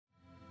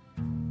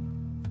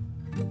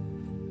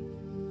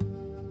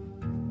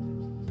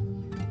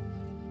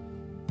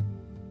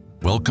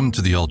Welcome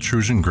to the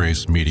Altrusion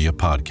Grace Media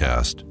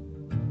Podcast.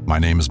 My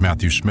name is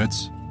Matthew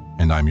Schmitz,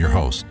 and I'm your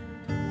host.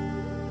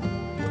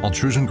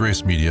 Altrusion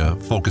Grace Media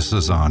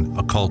focuses on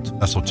occult,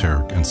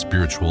 esoteric, and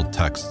spiritual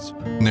texts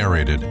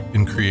narrated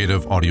in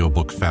creative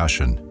audiobook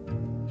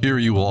fashion. Here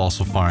you will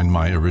also find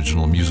my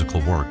original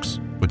musical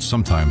works, which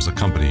sometimes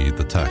accompany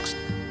the text.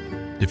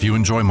 If you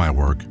enjoy my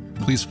work,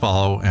 please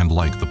follow and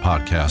like the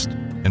podcast,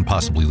 and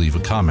possibly leave a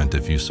comment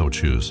if you so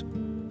choose.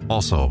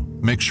 Also,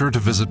 make sure to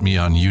visit me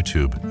on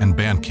YouTube and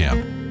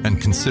Bandcamp,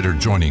 and consider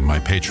joining my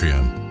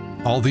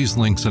Patreon. All these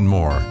links and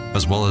more,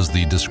 as well as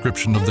the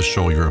description of the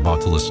show you're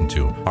about to listen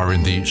to, are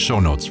in the show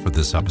notes for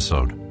this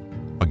episode.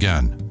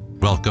 Again,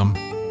 welcome,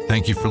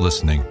 thank you for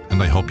listening,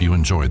 and I hope you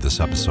enjoyed this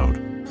episode.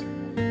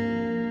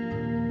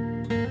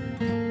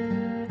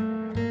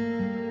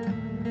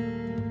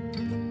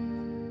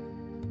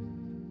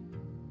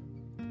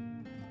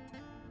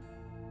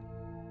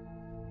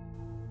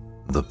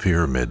 The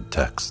Pyramid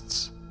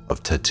Texts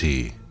of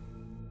Teti.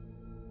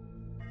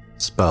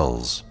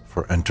 Spells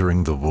for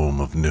entering the womb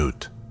of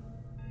Nut.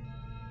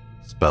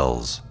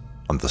 Spells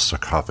on the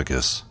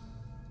sarcophagus.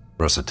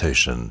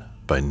 Recitation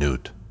by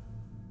Nut.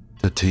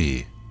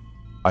 Teti,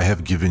 I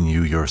have given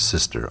you your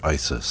sister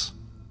Isis,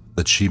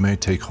 that she may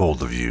take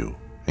hold of you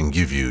and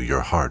give you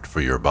your heart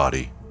for your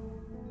body.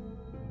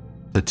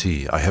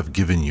 Teti, I have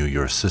given you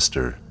your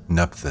sister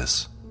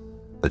Nephthys,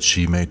 that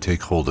she may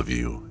take hold of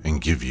you and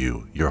give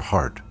you your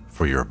heart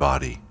for your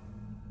body.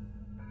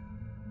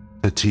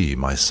 Teti,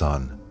 my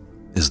son,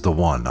 is the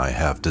one I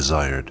have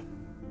desired.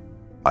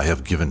 I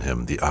have given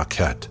him the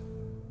Akhet,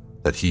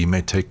 that he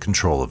may take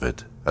control of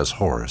it as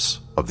Horus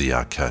of the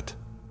Akhet.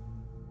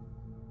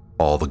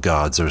 All the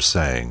gods are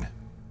saying,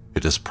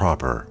 it is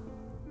proper.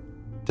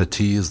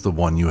 Teti is the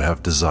one you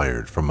have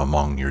desired from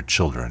among your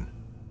children.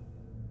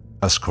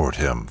 Escort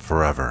him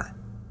forever.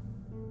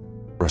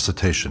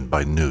 Recitation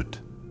by Nut,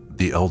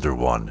 the elder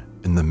one,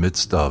 in the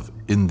midst of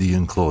in the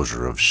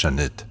enclosure of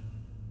Shenit.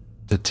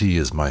 Teti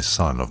is my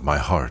son of my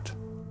heart.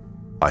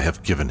 I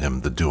have given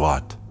him the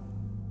Duat,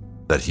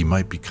 that he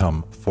might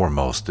become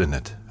foremost in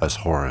it as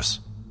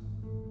Horus,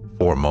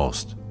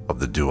 foremost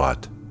of the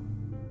Duat.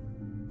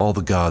 All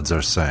the gods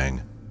are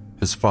saying,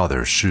 his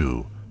father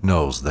Shu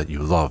knows that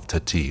you love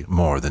Teti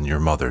more than your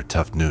mother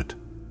Tefnut.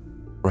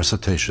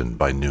 Recitation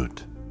by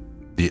Nut,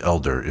 the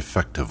elder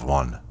effective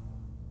one.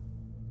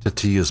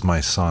 Teti is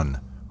my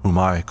son, whom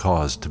I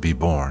caused to be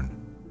born,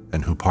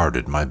 and who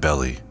parted my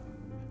belly.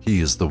 He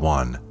is the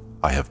one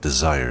I have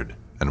desired,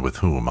 and with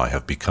whom I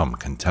have become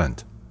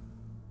content.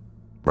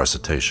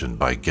 Recitation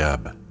by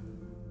Geb.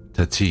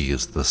 Teti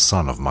is the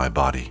son of my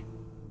body.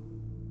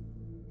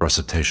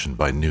 Recitation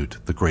by Nut,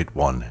 the great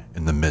one,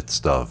 in the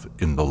midst of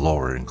in the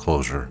lower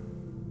enclosure.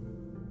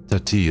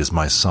 Teti is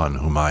my son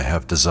whom I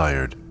have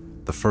desired,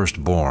 the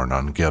firstborn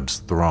on Geb's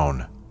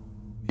throne.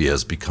 He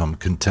has become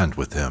content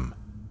with him,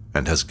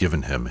 and has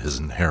given him his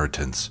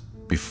inheritance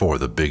before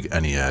the big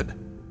Ennead.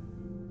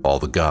 All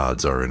the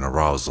gods are in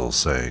arousal,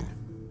 saying,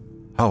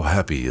 how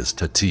happy is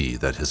Teti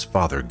that his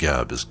father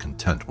Geb is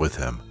content with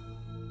him.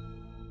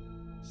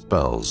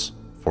 Spells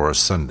for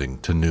ascending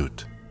to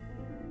Nut.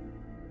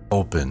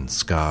 Open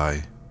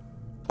sky,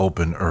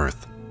 open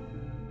earth.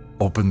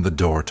 Open the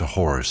door to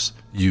Horus,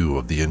 you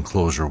of the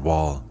enclosure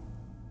wall.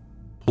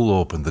 Pull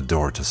open the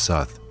door to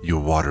Seth, you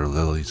water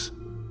lilies,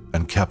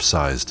 and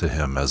capsize to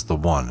him as the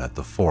one at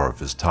the fore of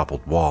his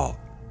toppled wall,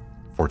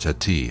 for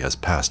Teti has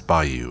passed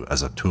by you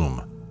as a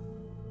tomb.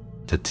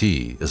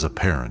 Teti is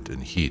apparent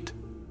in heat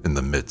in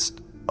the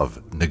midst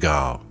of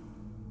Negao.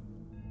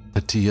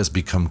 Teti has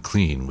become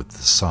clean with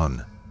the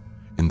sun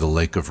in the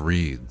lake of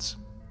reeds.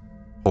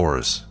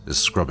 Horus is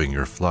scrubbing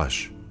your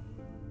flesh.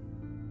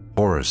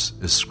 Horus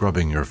is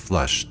scrubbing your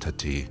flesh,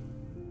 Teti.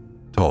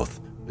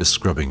 Thoth is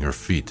scrubbing your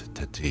feet,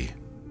 Teti.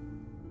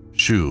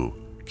 Shu,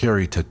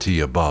 carry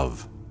Teti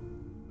above.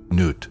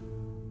 Nut,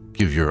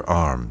 give your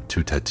arm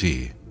to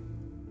Teti.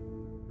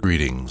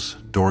 Greetings,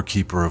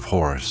 doorkeeper of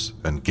Horus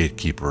and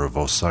gatekeeper of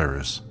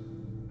Osiris.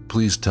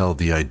 Please tell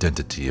the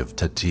identity of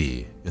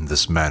Teti in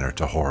this manner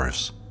to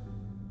Horus.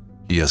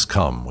 He has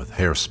come with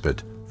hair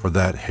spit for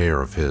that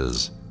hair of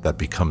his that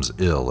becomes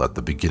ill at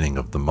the beginning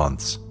of the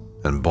months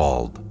and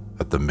bald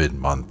at the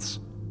mid-months.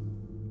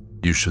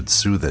 You should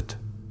soothe it,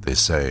 they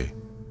say,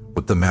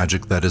 with the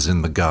magic that is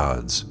in the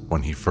gods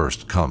when he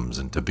first comes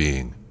into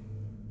being.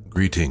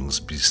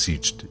 Greetings,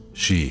 beseeched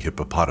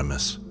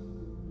she-hippopotamus.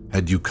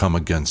 Had you come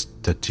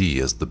against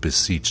Teti as the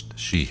beseeched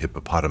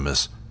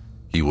she-hippopotamus,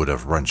 he would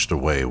have wrenched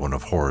away one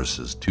of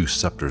Horus's 2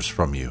 scepters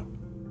from you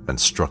and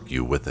struck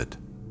you with it.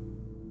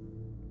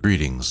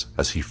 Greetings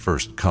as he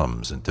first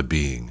comes into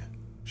being,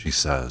 she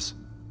says.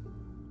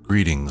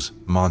 Greetings,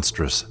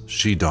 monstrous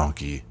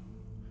she-donkey.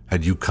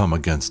 Had you come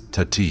against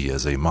Teti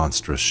as a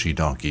monstrous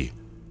she-donkey,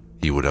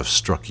 he would have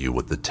struck you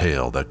with the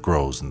tail that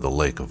grows in the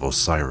lake of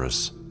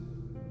Osiris.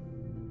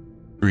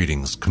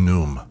 Greetings,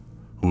 Khnum,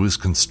 who is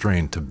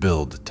constrained to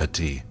build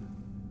Teti.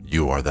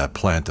 You are that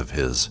plant of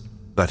his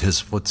that his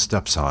foot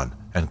steps on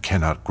and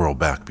cannot grow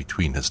back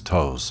between his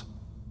toes.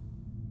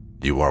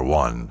 You are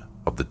one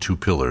of the two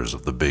pillars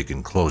of the big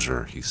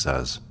enclosure, he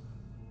says.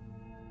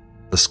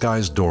 The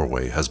sky's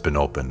doorway has been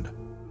opened.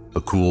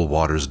 The cool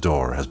water's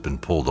door has been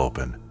pulled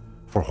open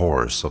for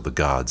Horus of the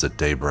gods at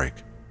daybreak,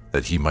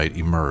 that he might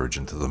emerge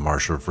into the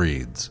marsh of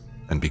reeds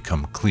and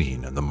become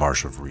clean in the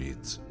marsh of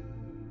reeds.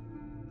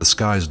 The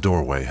sky's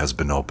doorway has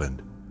been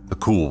opened. The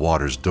cool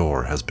water's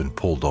door has been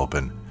pulled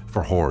open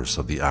for Horus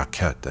of the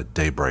Akhet at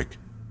daybreak,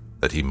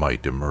 that he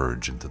might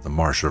emerge into the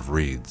marsh of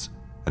reeds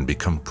and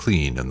become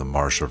clean in the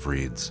marsh of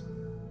reeds.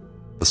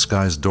 The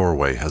sky's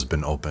doorway has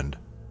been opened.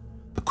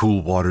 The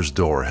cool water's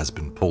door has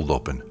been pulled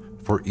open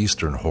for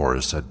eastern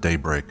Horus at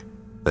daybreak,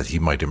 that he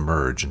might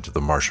emerge into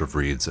the marsh of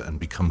reeds and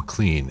become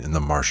clean in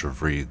the marsh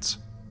of reeds.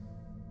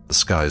 The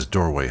sky's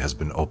doorway has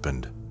been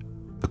opened.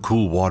 The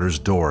cool water's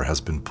door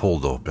has been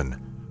pulled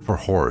open for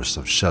Horus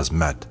of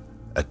Shesmet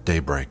at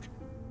daybreak,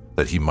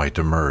 that he might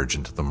emerge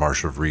into the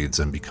marsh of reeds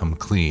and become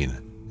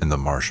clean in the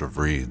marsh of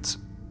reeds.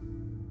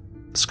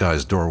 The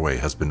sky's doorway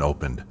has been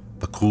opened.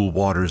 The cool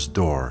water's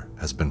door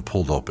has been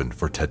pulled open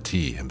for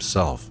Teti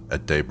himself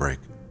at daybreak,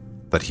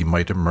 that he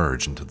might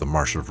emerge into the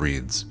marsh of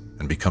reeds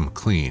and become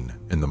clean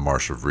in the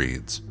marsh of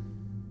reeds.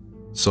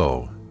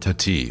 So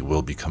Teti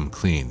will become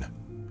clean,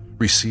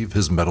 receive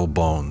his metal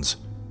bones,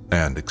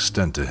 and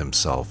extend to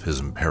himself his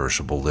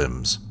imperishable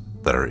limbs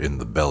that are in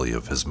the belly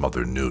of his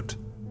mother Nut.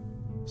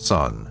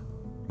 Son,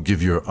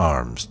 give your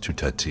arms to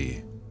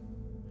Teti.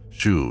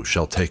 Shu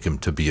shall take him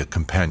to be a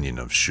companion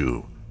of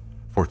Shu,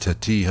 for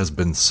Teti has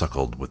been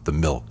suckled with the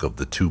milk of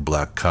the two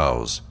black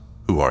cows,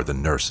 who are the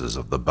nurses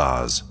of the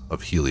Baz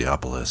of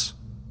Heliopolis.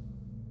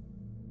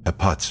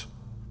 Hepat,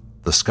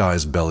 the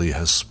sky's belly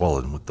has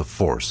swollen with the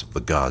force of the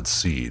god's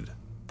seed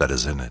that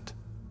is in it.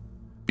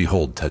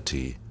 Behold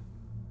Teti.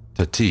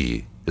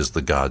 Teti is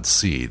the god's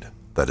seed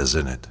that is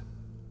in it.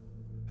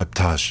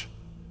 Heptash,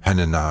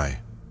 Hanani,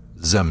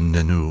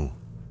 Zemnenu,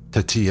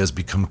 Teti has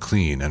become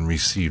clean and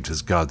received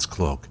his god's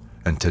cloak,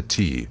 and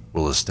Teti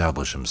will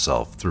establish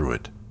himself through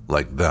it,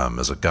 like them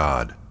as a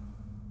god.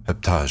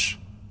 Heptash,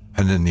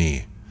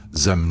 Hanani,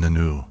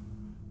 Zemnenu,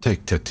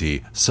 take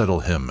Teti,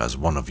 settle him as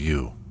one of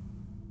you.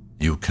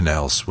 You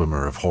canal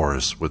swimmer of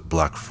Horus with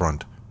black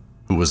front,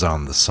 who is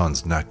on the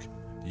sun's neck,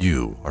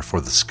 you are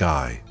for the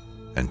sky,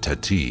 and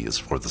Teti is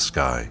for the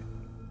sky.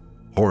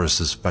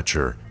 Horus's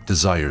fetcher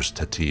desires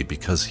Teti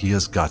because he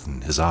has gotten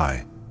his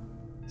eye.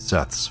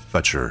 Seth's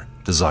fetcher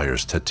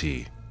desires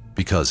Teti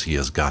because he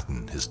has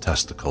gotten his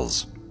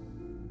testicles.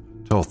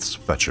 Toth's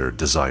fetcher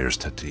desires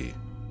Teti.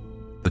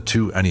 The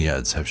two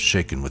Enneads have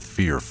shaken with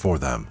fear for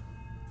them,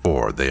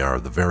 for they are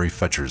the very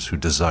fetchers who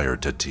desire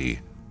Teti,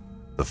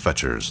 the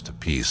fetchers to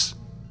peace,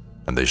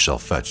 and they shall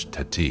fetch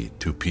Teti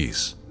to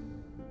peace.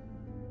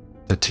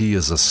 Teti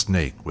is a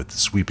snake with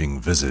sweeping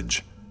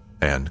visage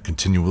and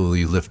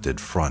continually lifted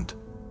front,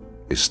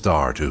 a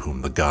star to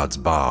whom the gods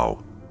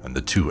bow and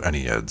the two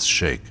Enneads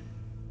shake.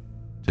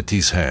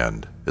 Teti's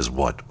hand is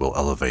what will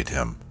elevate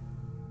him.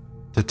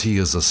 Teti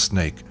is a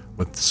snake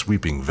with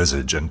sweeping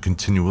visage and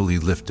continually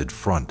lifted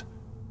front,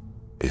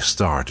 a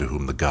star to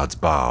whom the gods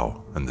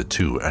bow and the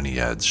two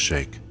Enneads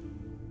shake.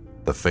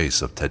 The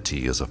face of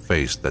Teti is a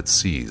face that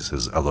sees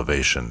his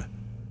elevation.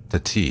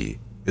 Teti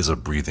is a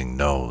breathing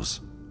nose.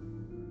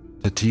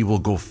 Teti will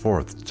go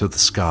forth to the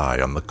sky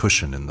on the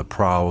cushion in the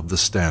prow of the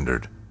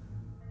standard.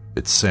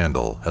 Its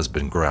sandal has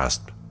been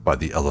grasped by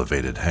the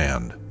elevated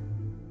hand.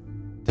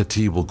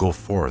 Teti will go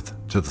forth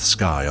to the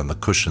sky on the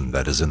cushion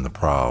that is in the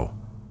prow.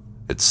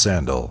 Its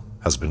sandal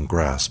has been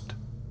grasped.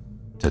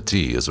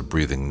 Teti is a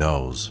breathing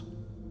nose.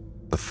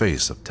 The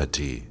face of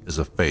Teti is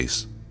a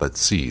face that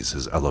sees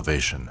his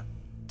elevation.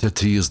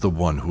 Teti is the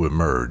one who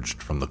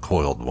emerged from the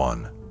coiled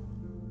one.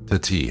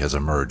 Teti has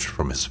emerged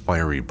from his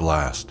fiery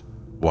blast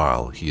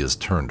while he is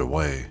turned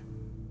away.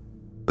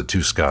 The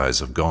two skies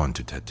have gone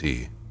to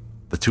Teti.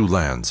 The two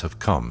lands have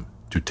come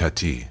to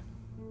Teti.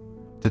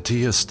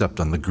 Teti has stepped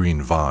on the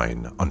green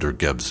vine under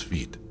Geb's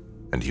feet,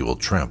 and he will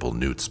trample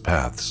Nut's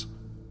paths.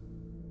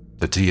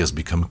 Teti has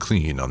become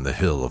clean on the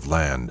hill of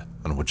land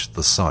on which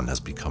the sun has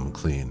become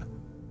clean.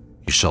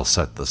 He shall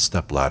set the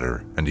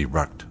step-ladder and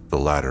erect the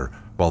ladder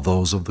while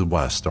those of the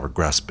west are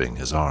grasping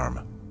his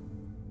arm.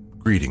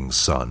 Greetings,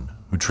 sun,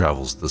 who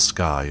travels the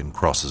sky and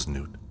crosses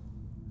Nut.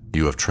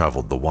 You have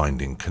traveled the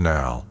winding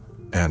canal,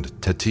 and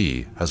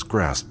Teti has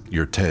grasped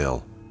your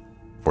tail,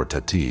 for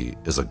Teti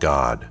is a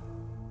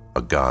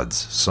god's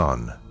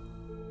son.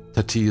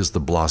 Teti is the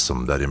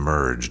blossom that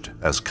emerged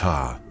as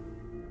Ka,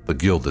 the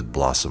gilded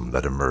blossom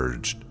that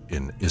emerged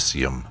in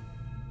Isium.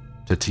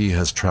 Teti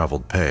has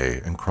traveled Pe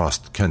and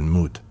crossed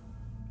Kenmut.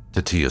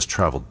 Teti has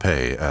traveled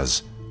Pe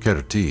as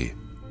Kerti,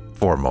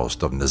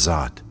 foremost of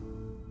Nizat.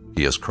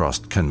 He has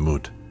crossed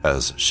Kenmut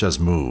as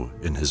Shesmu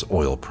in his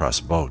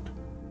oil-press boat,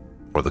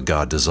 for the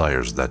god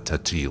desires that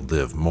Teti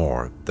live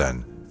more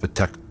than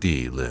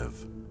Fetekti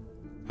live.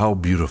 How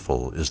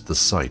beautiful is the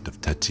sight of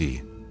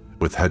Teti,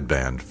 with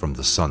headband from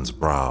the sun's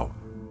brow,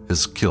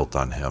 his kilt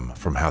on him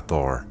from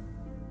Hathor,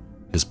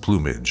 his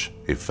plumage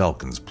a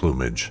falcon's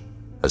plumage,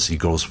 as he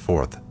goes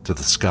forth to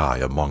the sky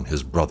among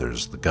his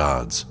brothers the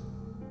gods.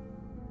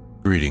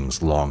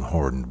 Greetings,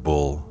 long-horned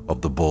bull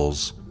of the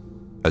bulls,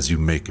 as you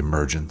make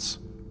emergence.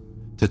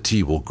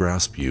 Teti will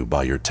grasp you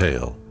by your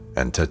tail,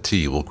 and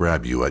Teti will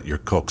grab you at your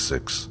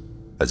coccyx,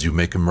 as you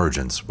make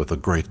emergence with a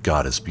great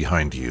goddess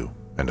behind you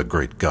and a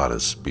great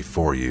goddess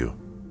before you.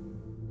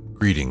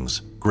 Greetings,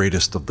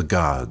 greatest of the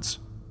gods.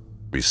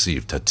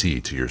 Receive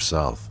Teti to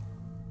yourself.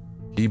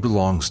 He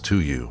belongs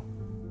to you.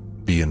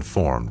 Be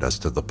informed as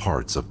to the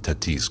parts of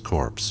Teti's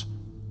corpse.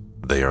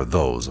 They are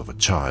those of a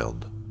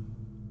child.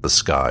 The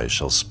sky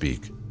shall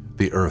speak,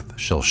 the earth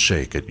shall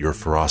shake at your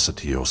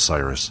ferocity,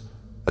 Osiris,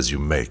 as you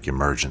make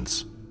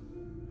emergence.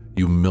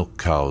 You milk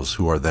cows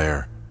who are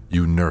there,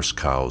 you nurse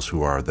cows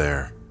who are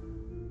there.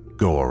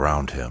 Go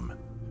around him,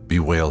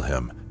 bewail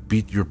him,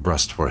 beat your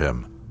breast for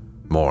him,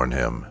 mourn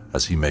him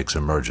as he makes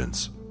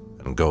emergence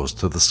and goes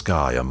to the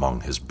sky among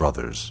his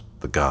brothers,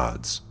 the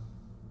gods.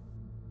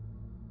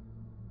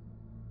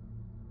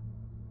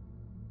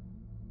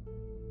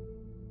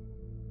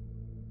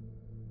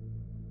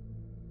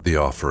 The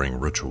offering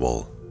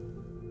ritual.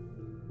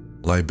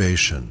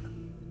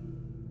 Libation,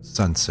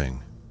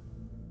 sensing,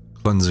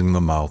 cleansing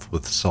the mouth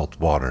with salt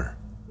water,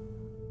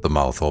 the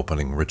mouth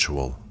opening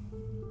ritual,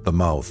 the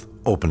mouth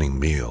opening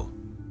meal,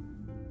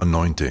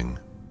 anointing,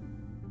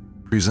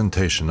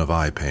 presentation of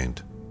eye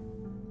paint,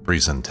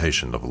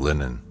 presentation of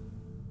linen,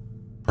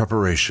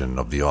 preparation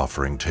of the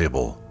offering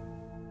table,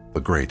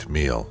 the great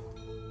meal,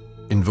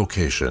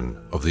 invocation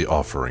of the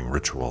offering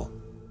ritual.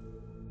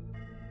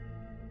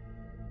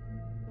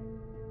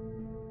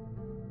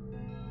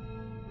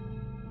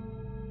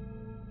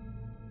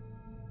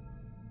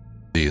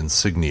 The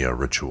insignia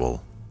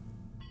ritual.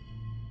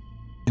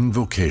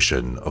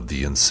 Invocation of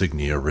the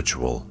insignia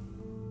ritual.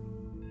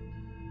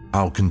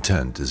 How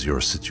content is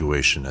your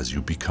situation as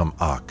you become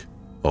Ak,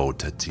 O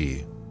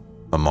Teti,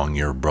 among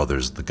your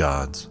brothers the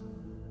gods?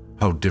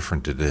 How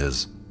different it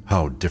is,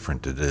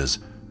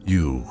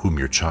 you whom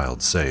your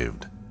child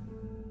saved.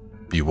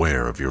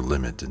 Beware of your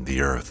limit in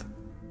the earth.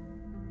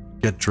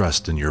 Get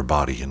dressed in your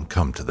body and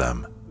come to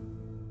them.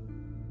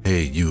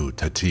 Hey, you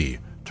Teti,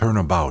 turn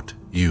about,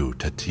 you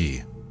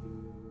Teti.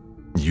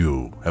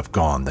 You have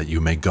gone that you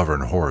may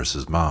govern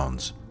Horus's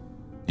mounds.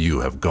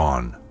 You have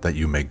gone that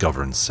you may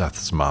govern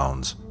Seth's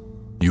mounds.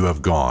 You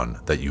have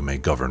gone that you may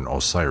govern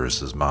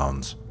Osiris's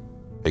mounds.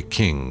 A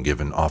king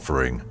given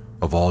offering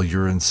of all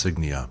your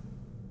insignia.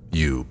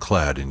 You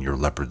clad in your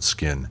leopard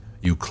skin,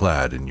 you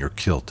clad in your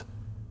kilt.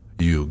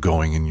 You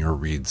going in your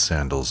reed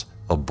sandals,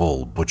 a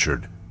bull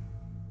butchered.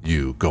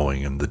 You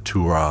going in the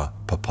Turah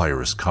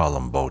papyrus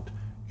column boat,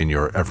 in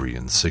your every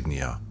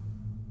insignia.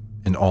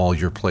 In all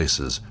your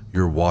places,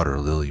 your water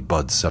lily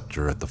bud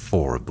scepter at the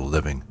fore of the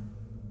living,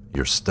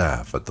 your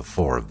staff at the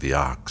fore of the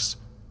ox,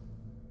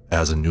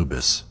 as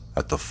Anubis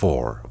at the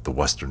fore of the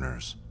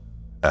Westerners,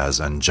 as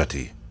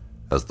Anjeti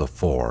as the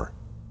fore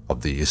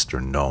of the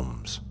Eastern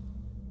gnomes.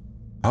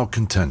 How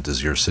content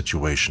is your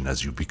situation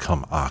as you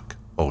become Ak,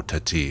 O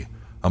Teti,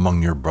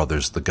 among your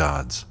brothers the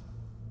gods?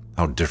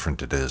 How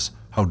different it is,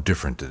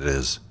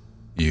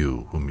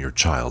 you whom your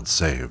child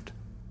saved.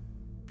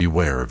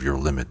 Beware of your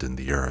limit in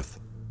the earth.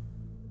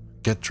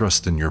 Get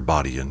dressed in your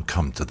body and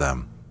come to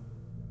them.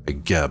 A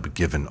Geb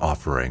given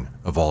offering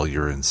of all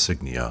your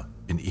insignia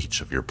in each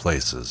of your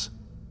places.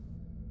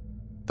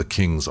 The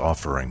king's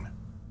offering.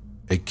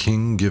 A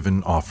king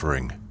given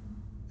offering.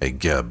 A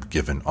Geb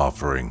given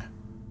offering.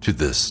 To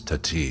this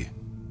Teti.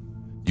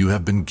 You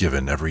have been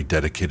given every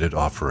dedicated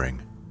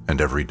offering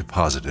and every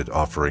deposited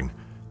offering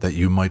that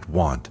you might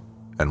want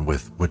and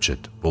with which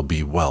it will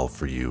be well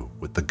for you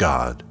with the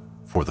god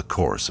for the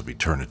course of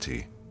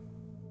eternity.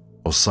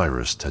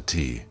 Osiris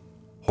Teti,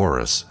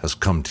 Horus has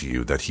come to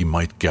you that he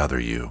might gather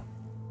you.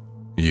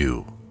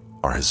 You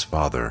are his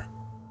father.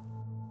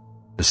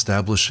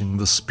 Establishing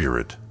the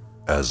spirit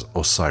as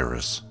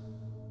Osiris,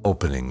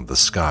 opening the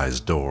sky's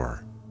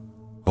door.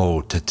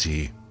 O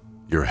Teti,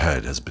 your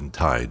head has been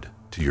tied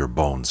to your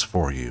bones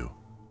for you.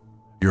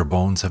 Your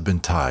bones have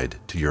been tied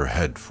to your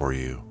head for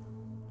you.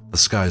 The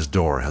sky's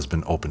door has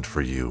been opened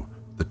for you.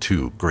 The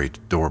two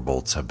great door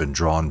bolts have been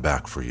drawn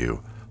back for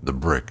you. The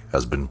brick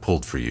has been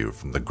pulled for you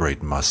from the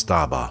great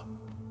mastaba.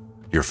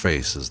 Your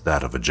face is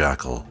that of a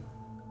jackal.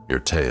 Your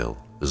tail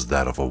is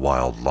that of a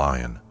wild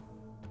lion.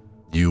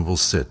 You will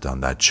sit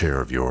on that chair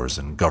of yours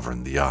and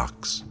govern the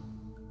ox.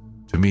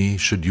 To me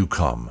should you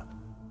come.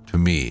 To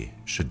me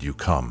should you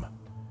come.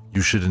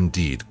 You should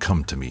indeed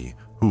come to me,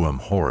 who am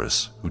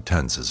Horus, who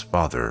tends his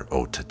father,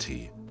 O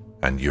Teti,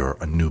 and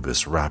your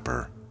Anubis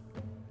wrapper.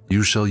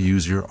 You shall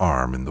use your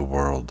arm in the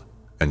world,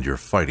 and your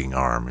fighting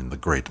arm in the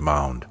great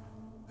mound,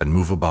 and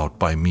move about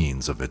by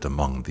means of it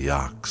among the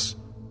ox.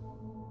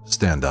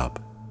 Stand up,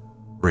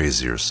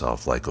 raise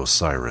yourself like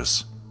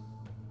Osiris.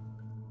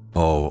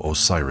 O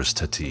Osiris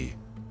Teti,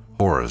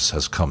 Horus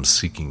has come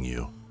seeking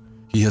you.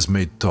 He has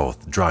made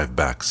Thoth drive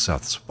back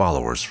Seth's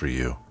followers for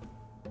you.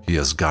 He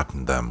has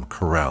gotten them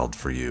corralled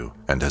for you,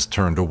 and has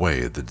turned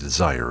away the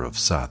desire of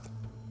Seth.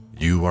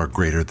 You are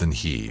greater than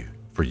he,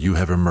 for you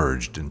have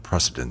emerged in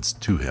precedence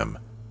to him,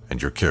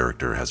 and your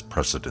character has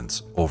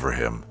precedence over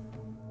him.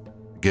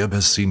 Geb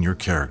has seen your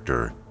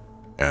character,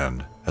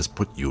 and has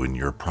put you in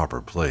your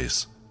proper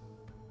place.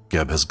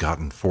 Geb has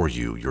gotten for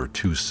you your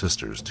two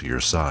sisters to your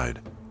side.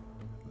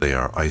 They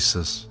are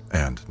Isis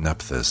and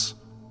Nephthys.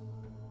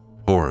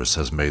 Horus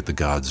has made the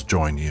gods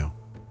join you.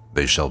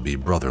 They shall be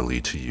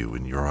brotherly to you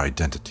in your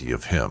identity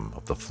of him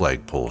of the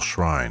flagpole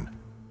shrine,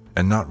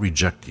 and not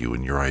reject you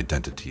in your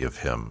identity of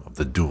him of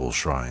the dual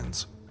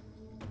shrines.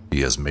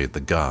 He has made the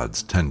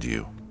gods tend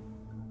you.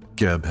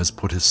 Geb has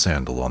put his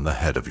sandal on the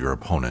head of your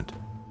opponent,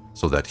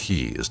 so that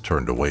he is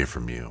turned away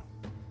from you.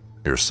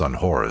 Your son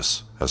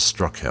Horus has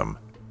struck him,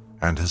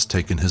 and has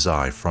taken his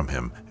eye from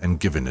him and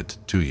given it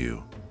to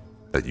you,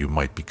 that you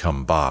might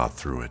become Ba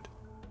through it,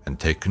 and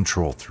take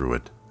control through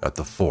it at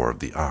the fore of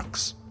the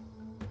ox.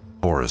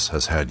 Horus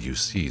has had you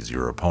seize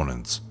your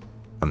opponents,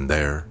 and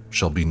there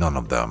shall be none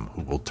of them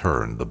who will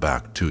turn the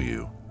back to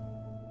you.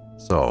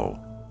 So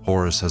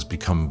Horus has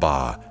become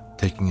Ba,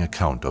 taking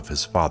account of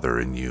his father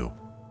in you,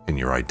 in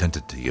your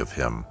identity of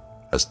him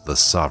as the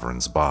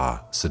sovereign's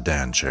Ba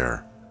sedan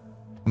chair.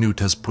 Nut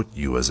has put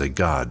you as a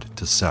god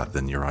to Seth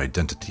in your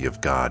identity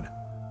of god.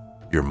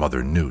 Your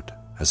mother Nut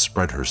has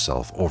spread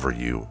herself over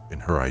you in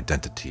her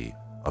identity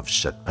of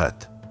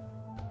Shetpet.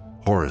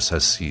 Horus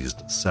has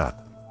seized Seth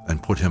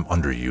and put him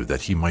under you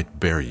that he might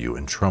bear you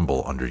and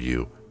tremble under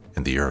you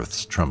in the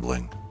earth's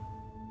trembling.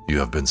 You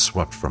have been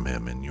swept from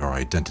him in your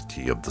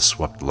identity of the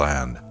swept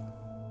land.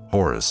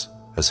 Horus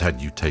has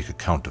had you take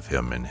account of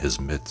him in his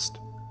midst.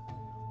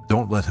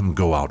 Don't let him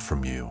go out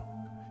from you.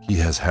 He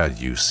has had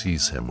you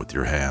seize him with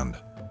your hand.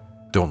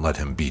 Don't let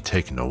him be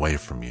taken away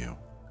from you.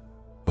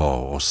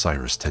 O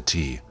Osiris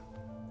Teti,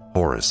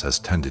 Horus has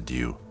tended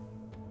you.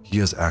 He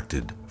has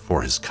acted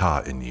for his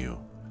Ka in you,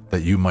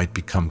 that you might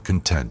become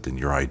content in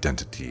your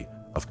identity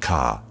of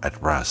Ka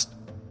at rest.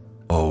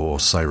 O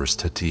Osiris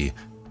Teti,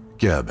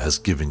 Geb has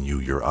given you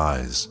your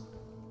eyes.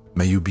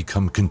 May you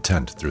become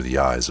content through the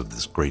eyes of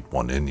this great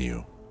one in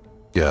you.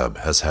 Geb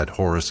has had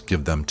Horus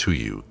give them to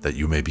you, that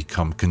you may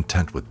become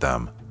content with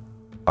them.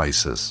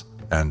 Isis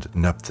and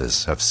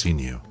Nephthys have seen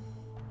you.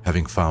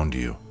 Having found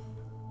you,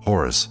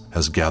 Horus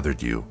has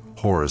gathered you.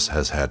 Horus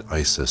has had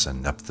Isis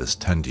and Nephthys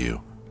tend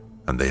you,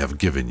 and they have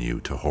given you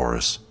to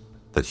Horus,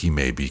 that he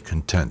may be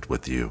content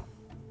with you.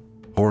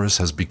 Horus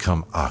has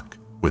become Ak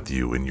with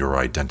you in your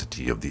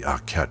identity of the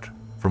Akhet,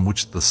 from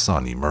which the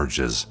sun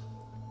emerges,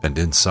 and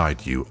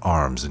inside you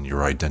arms in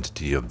your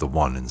identity of the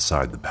one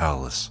inside the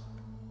palace.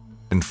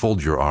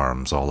 Enfold your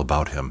arms all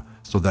about him,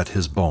 so that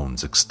his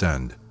bones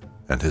extend,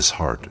 and his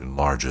heart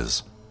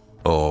enlarges.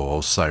 O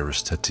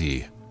Osiris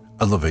Teti,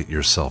 elevate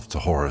yourself to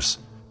Horus,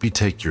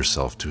 betake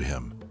yourself to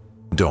him.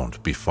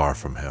 Don't be far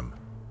from him.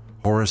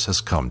 Horus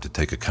has come to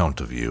take account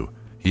of you.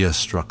 He has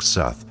struck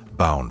Seth,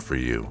 bound for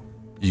you.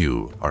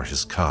 You are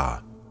his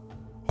Ka.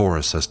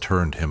 Horus has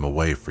turned him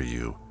away for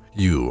you.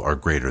 You are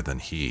greater than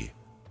he.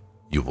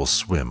 You will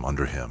swim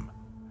under him,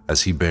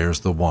 as he bears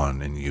the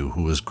one in you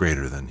who is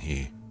greater than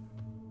he.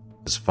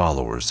 His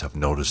followers have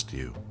noticed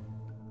you,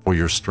 for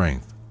your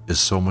strength is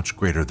so much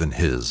greater than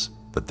his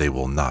that they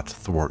will not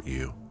thwart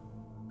you.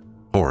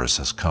 Horus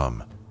has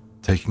come,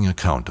 taking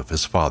account of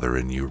his father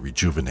in you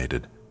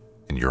rejuvenated,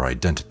 in your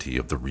identity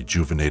of the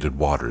rejuvenated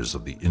waters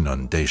of the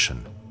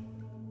inundation.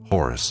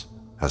 Horus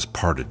has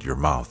parted your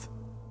mouth.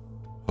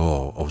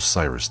 O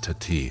Osiris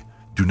Teti,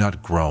 do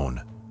not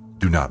groan,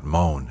 do not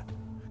moan.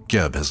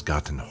 Geb has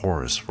gotten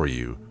Horus for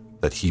you,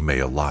 that he may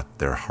allot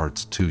their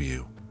hearts to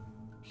you.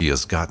 He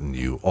has gotten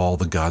you all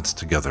the gods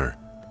together,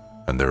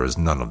 and there is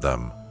none of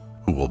them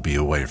who will be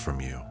away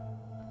from you.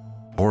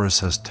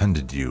 Horus has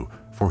tended you,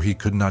 for he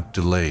could not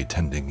delay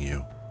tending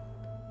you.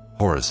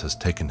 Horus has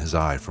taken his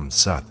eye from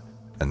Seth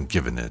and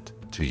given it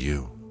to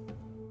you.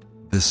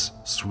 This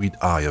sweet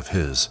eye of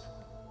his,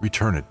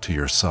 return it to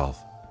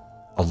yourself,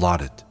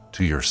 allot it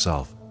to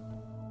yourself.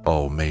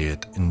 Oh, may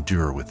it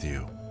endure with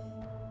you.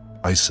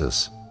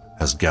 Isis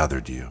has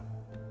gathered you.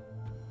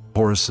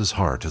 Horus's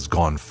heart has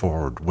gone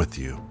forward with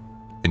you,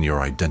 in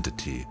your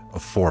identity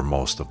of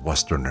foremost of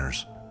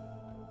Westerners.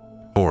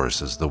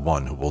 Horus is the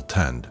one who will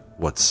tend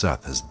what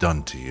Seth has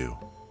done to you.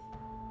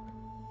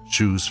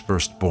 Shu's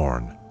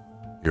firstborn,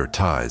 your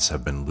ties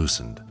have been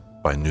loosened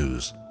by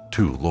Nu's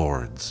two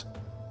lords.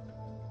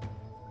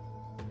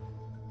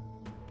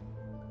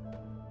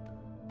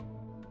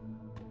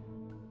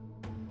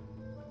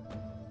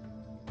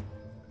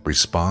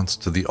 Response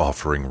to the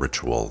offering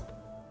ritual.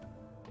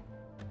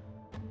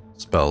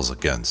 Spells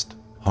against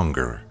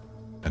hunger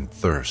and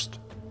thirst.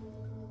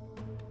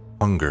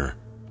 Hunger,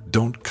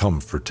 don't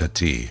come for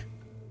Teti.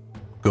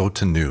 Go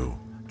to Nu,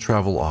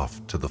 travel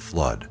off to the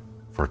flood,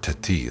 for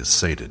Teti is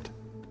sated.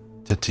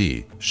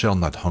 Teti shall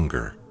not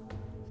hunger.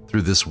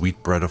 Through this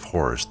wheat bread of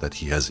Horus that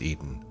he has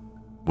eaten,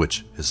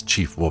 which his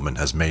chief woman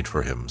has made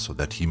for him so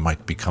that he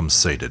might become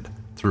sated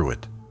through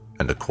it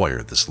and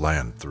acquire this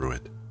land through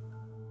it.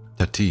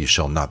 Teti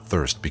shall not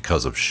thirst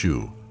because of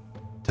Shu.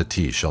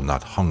 Teti shall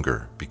not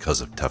hunger because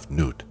of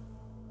Tefnut.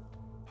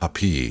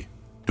 Hapi,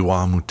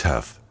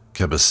 Duamutef,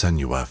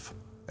 Kebesenuef,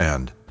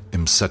 and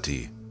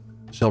Imseti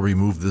shall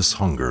remove this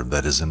hunger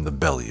that is in the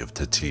belly of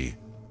Teti,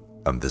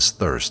 and this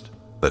thirst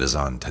that is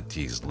on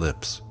Teti's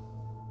lips.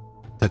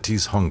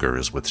 Teti's hunger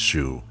is with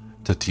Shu,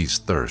 Teti's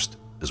thirst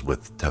is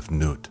with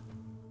Tefnut.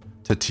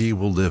 Teti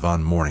will live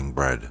on morning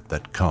bread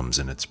that comes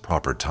in its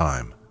proper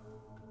time.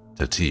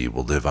 Teti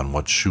will live on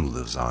what Shu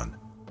lives on.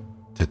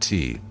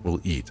 Teti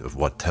will eat of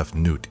what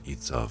Tefnut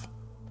eats of.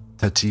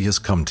 Teti has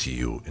come to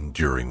you,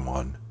 enduring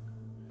one.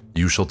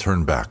 You shall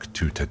turn back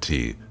to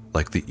Teti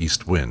like the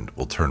east wind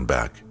will turn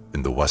back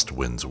in the west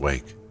wind's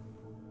wake.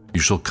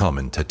 You shall come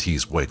in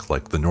Teti's wake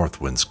like the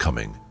north wind's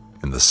coming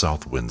in the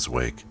south wind's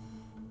wake.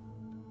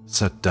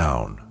 Set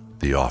down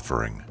the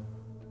offering.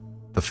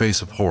 The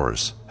face of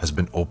Horus has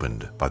been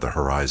opened by the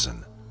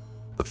horizon.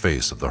 The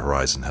face of the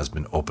horizon has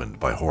been opened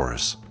by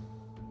Horus.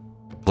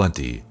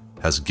 Plenty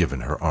has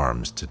given her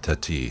arms to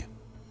Teti,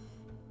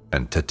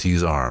 and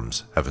Teti's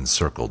arms have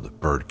encircled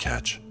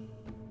Birdcatch.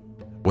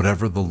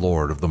 Whatever the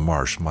Lord of the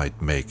Marsh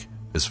might make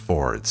is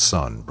for its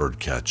son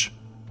Birdcatch,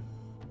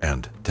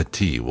 and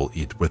Teti will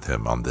eat with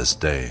him on this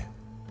day.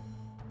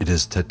 It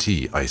is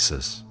Teti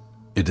Isis.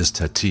 It is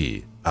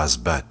Teti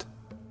Asbet.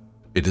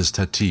 It is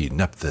Teti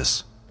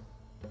Nephthys.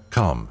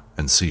 Come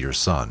and see your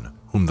son,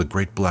 whom the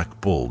great black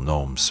bull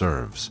Nome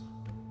serves,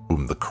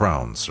 whom the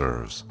crown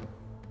serves.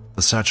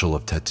 The satchel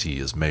of Teti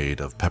is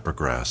made of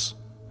peppergrass,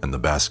 and the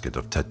basket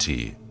of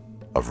Teti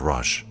of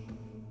rush.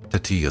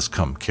 Teti has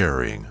come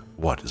carrying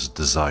what is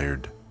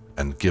desired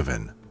and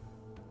given.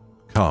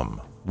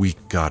 Come,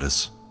 weak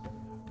goddess,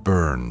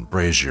 burn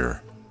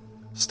brazier,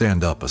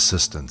 stand up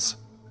assistants.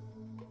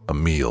 A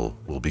meal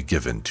will be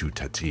given to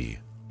Teti.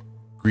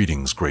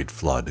 Greetings, great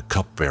flood,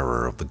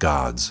 cupbearer of the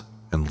gods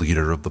and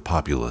leader of the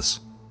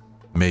populace.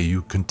 May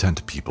you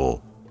content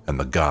people and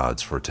the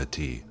gods for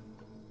Teti,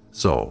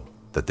 so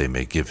that they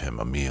may give him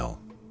a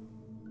meal.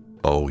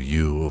 O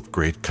you of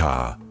great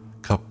Ka,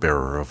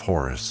 cupbearer of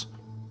Horus,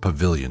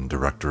 pavilion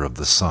director of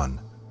the sun,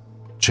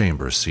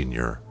 chamber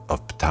senior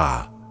of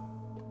Ptah.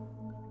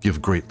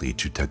 Give greatly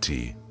to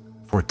Teti,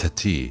 for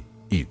Teti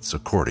eats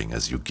according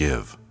as you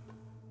give.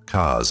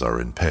 Kas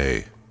are in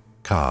pay.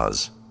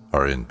 Kas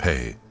are in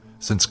pay.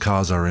 Since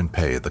Kas are in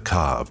pay, the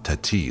Ka of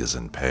Teti is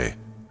in pay.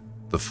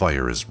 The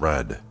fire is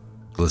red,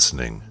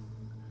 glistening,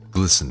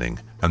 glistening,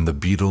 and the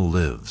beetle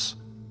lives.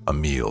 A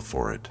meal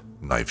for it,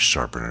 knife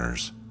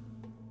sharpeners.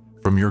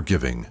 From your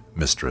giving,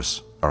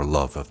 mistress, our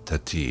love of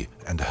Teti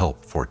and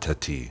help for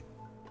Teti.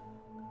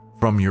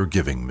 From your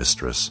giving,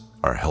 mistress,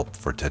 our help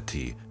for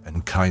Teti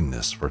and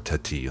kindness for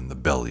Teti in the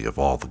belly of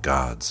all the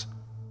gods.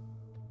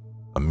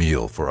 A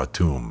meal for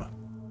Atum,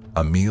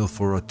 a meal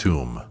for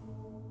Atum,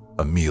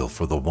 a meal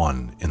for the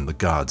one in the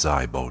god's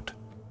eye boat,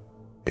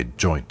 a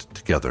joint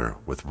together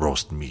with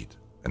roast meat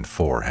and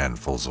 4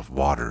 handfuls of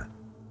water.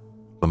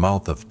 The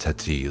mouth of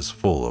Teti is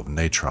full of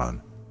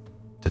natron.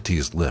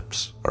 Teti's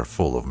lips are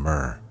full of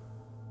myrrh.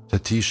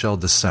 Teti shall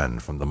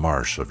descend from the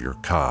marsh of your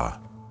Ka,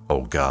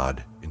 O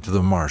God, into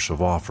the marsh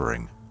of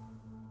offering.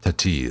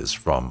 Teti is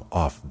from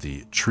off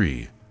the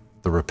tree.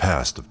 The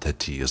repast of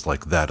Teti is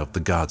like that of the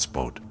god's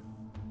boat.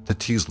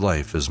 Teti's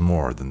life is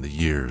more than the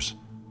years.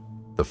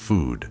 The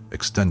food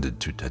extended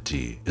to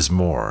Teti is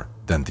more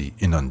than the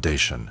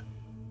inundation.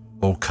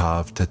 O Ka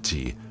of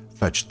Teti,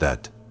 fetch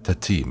that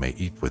Teti may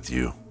eat with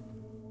you.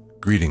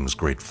 Greetings,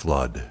 great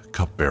flood,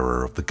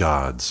 cupbearer of the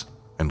gods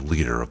and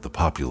leader of the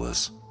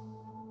populace.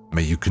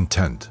 May you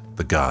content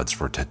the gods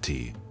for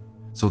Teti,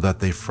 so that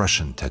they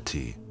freshen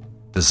Teti,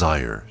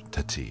 desire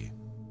Teti,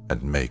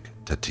 and make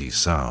Teti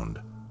sound.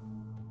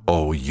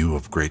 O you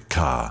of great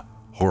Ka,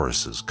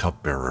 Horus's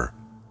cupbearer,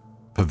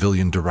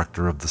 pavilion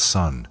director of the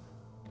sun,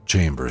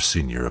 chamber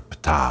senior of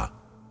Ptah,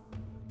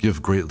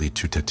 give greatly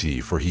to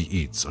Teti, for he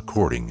eats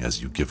according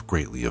as you give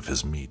greatly of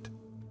his meat.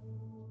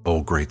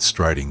 O great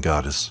striding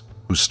goddess,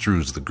 who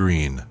strews the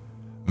green,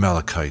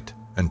 malachite,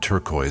 and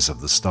turquoise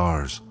of the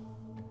stars.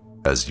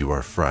 As you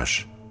are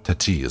fresh,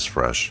 Teti is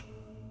fresh,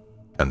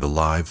 and the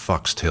live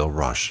foxtail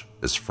rush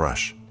is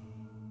fresh.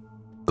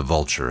 The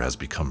vulture has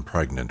become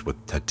pregnant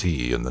with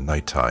Teti in the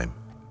nighttime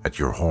at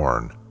your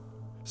horn,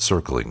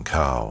 circling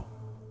cow.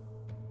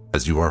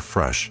 As you are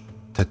fresh,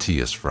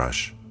 Teti is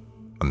fresh,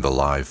 and the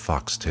live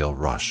foxtail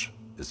rush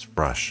is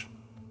fresh.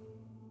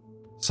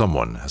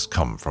 Someone has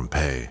come from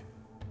Pei.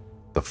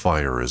 The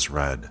fire is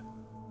red.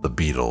 The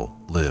beetle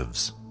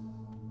lives.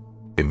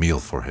 A meal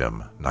for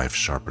him, knife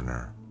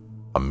sharpener.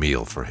 A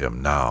meal for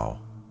him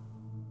now.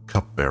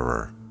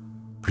 Cupbearer,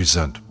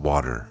 present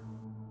water.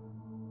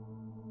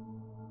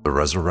 The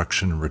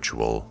resurrection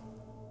ritual.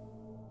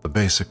 The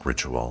basic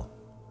ritual.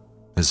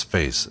 His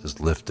face is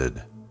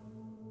lifted.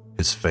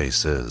 His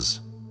face is.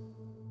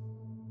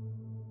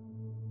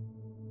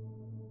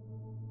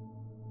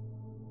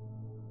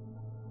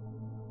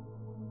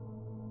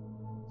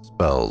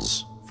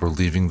 Spells for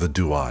leaving the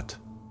Duat.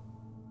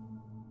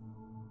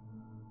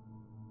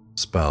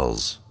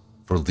 Spells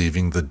for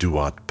leaving the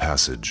Duat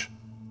passage.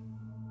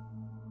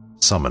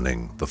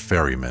 Summoning the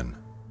ferryman.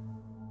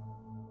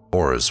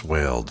 Horus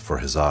wailed for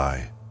his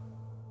eye.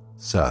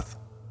 Seth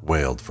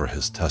wailed for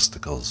his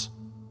testicles.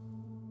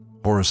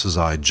 Horus's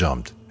eye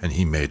jumped, and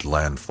he made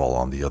landfall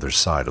on the other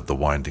side of the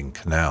winding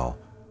canal,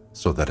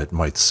 so that it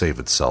might save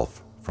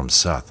itself from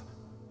Seth,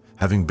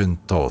 having been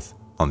Thoth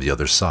on the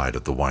other side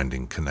of the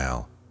winding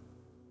canal.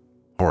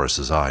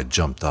 Horus's eye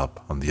jumped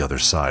up on the other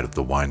side of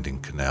the winding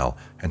canal,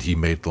 and he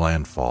made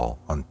landfall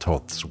on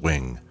Thoth's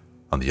wing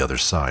on the other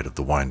side of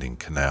the winding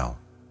canal.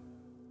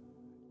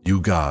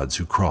 You gods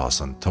who cross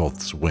on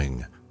Thoth's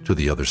wing to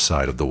the other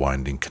side of the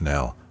winding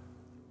canal,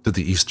 to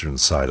the eastern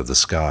side of the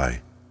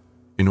sky,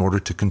 in order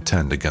to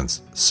contend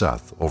against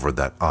Seth over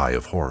that eye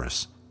of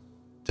Horus,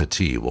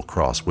 Teti will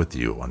cross with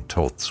you on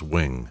Thoth's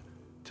wing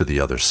to the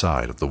other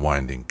side of the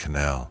winding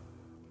canal,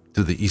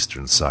 to the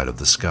eastern side of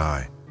the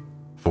sky,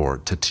 for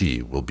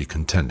Teti will be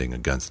contending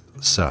against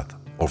Seth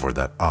over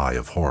that eye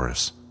of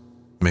Horus.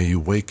 May you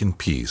wake in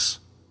peace.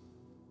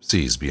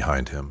 Seize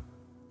behind him,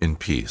 in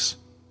peace.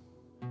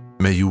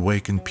 May you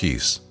wake in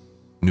peace,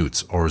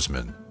 Nut's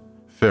oarsmen,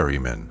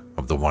 ferrymen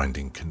of the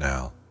winding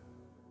canal.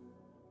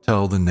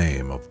 Tell the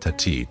name of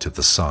Teti to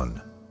the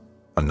sun.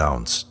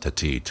 Announce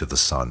Teti to the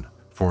sun,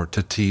 for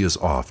Teti is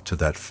off to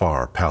that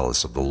far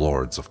palace of the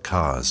lords of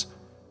Kaz,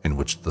 in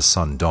which the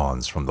sun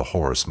dawns from the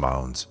Horus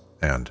mounds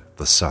and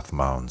the Seth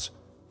mounds,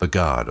 the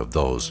god of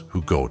those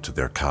who go to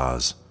their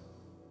Kaz.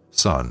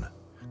 Sun,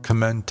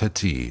 commend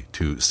Teti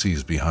to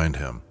seize behind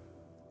him,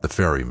 the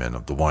ferryman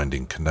of the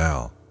winding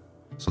canal,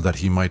 so that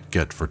he might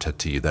get for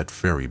Teti that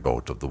ferry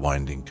boat of the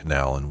winding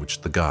canal in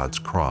which the gods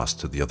cross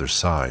to the other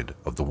side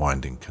of the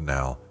winding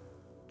canal,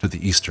 to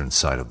the eastern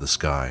side of the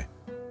sky,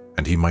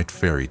 and he might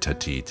ferry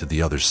Teti to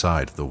the other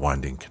side of the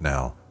winding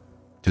canal,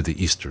 to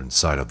the eastern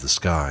side of the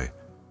sky,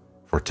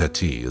 for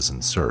Teti is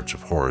in search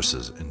of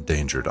Horus's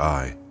endangered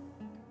eye.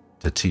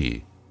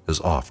 Teti is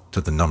off to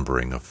the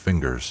numbering of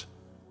fingers.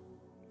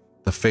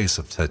 The face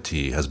of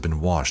Teti has been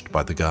washed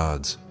by the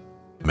gods,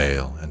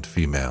 male and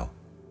female.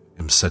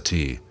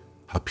 Imseti,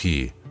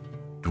 Hapi,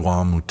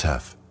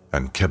 Duamutef,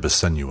 and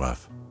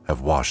Kebesenuef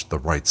have washed the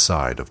right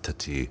side of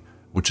Teti,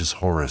 which is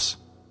Horus.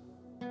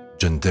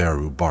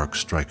 Genderu Bark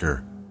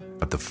Striker,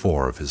 at the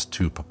fore of his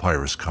two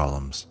papyrus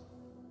columns.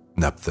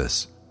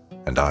 Nephthys,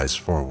 and eyes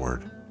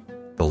forward,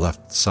 the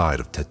left side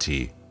of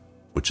Teti,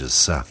 which is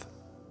Seth.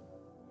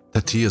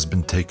 Teti has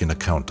been taken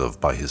account of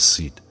by his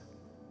seat.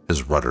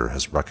 His rudder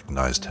has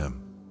recognized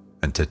him,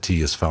 and Teti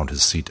has found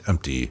his seat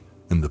empty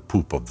in the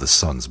poop of the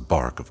sun's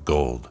bark of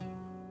gold.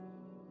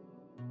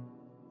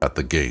 At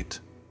the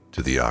gate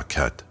to the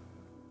Akhet,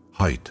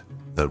 height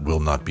that will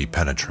not be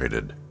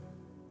penetrated,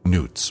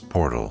 Nut's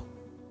portal.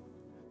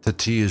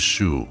 Teti is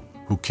Shu,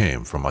 who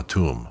came from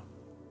Atum.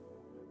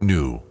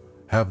 Nu,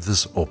 have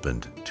this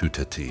opened to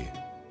Teti.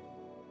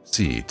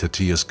 See,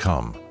 Teti has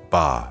come,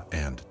 Ba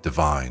and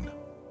divine.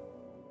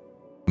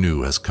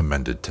 Nu has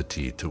commended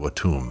Teti to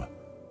Atum.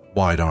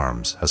 Wide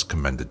Arms has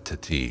commended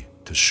Teti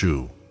to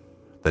Shu,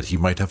 that he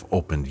might have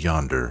opened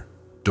yonder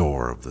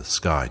door of the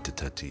sky to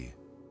Teti,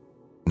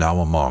 now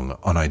among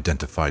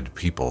unidentified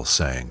people,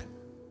 saying,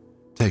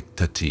 Take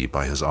Teti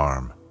by his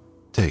arm,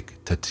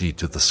 take Teti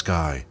to the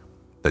sky,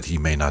 that he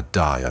may not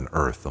die on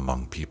earth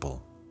among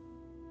people.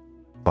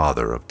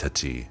 Father of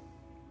Teti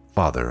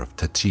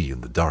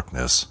in the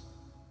darkness,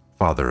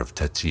 Father of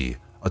Teti,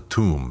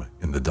 Atum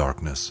in the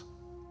darkness,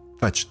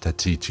 fetch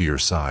Teti to your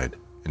side,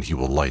 and he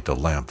will light a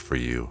lamp for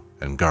you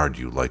and guard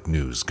you like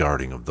Nu's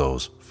guarding of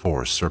those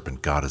 4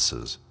 serpent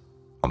goddesses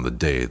on the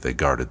day they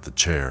guarded the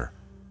chair,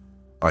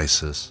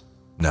 Isis,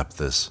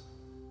 Nephthys,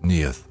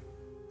 Neith,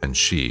 and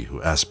she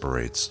who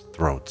aspirates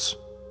throats.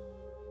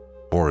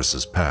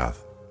 Horus's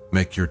path,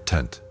 make your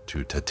tent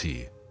to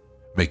Teti,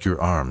 make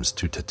your arms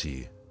to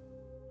Teti.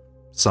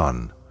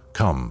 Sun,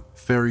 come,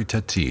 ferry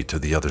Teti to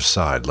the other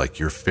side like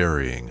your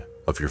ferrying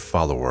of your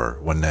follower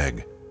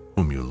Weneg,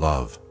 whom you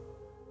love.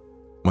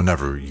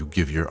 Whenever you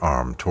give your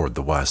arm toward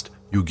the west,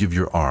 you give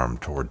your arm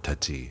toward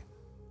Teti.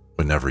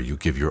 Whenever you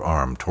give your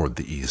arm toward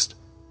the east,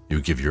 you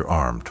give your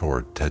arm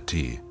toward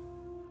Teti,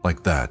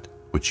 like that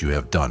which you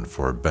have done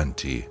for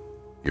Benti,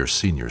 your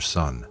senior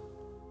son.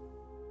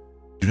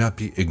 Do not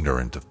be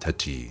ignorant of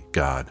Teti,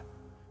 God,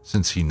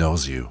 since he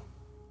knows you.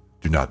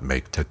 Do not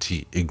make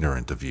Teti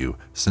ignorant of you,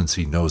 since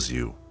he knows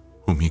you,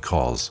 whom he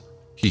calls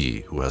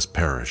he who has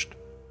perished.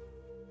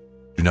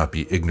 Do not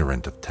be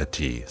ignorant of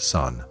Teti,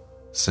 son,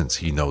 since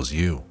he knows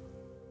you.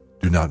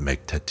 Do not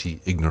make Teti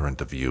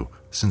ignorant of you,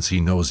 since he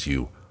knows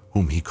you,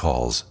 whom he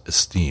calls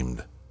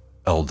esteemed,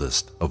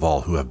 eldest of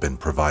all who have been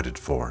provided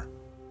for.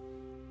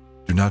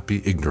 Do not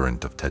be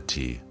ignorant of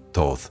Teti,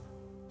 Thoth,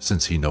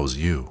 since he knows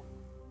you.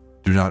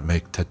 Do not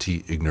make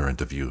Teti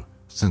ignorant of you,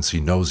 since he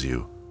knows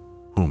you,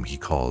 whom he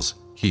calls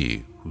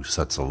he who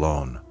sits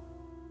alone.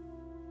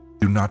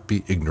 Do not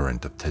be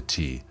ignorant of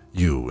Teti,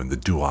 you in the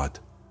Duat,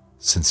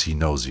 since he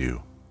knows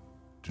you.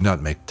 Do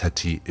not make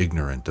Teti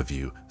ignorant of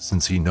you,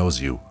 since he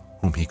knows you,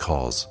 whom he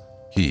calls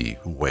he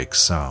who wakes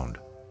sound.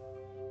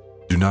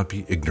 Do not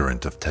be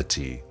ignorant of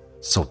Teti,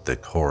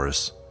 Sotik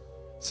Horus,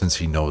 since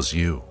he knows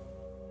you.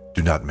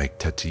 Do not make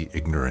Teti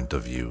ignorant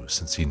of you,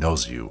 since he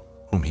knows you,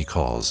 whom he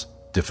calls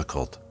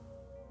difficult.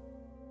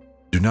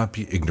 Do not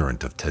be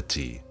ignorant of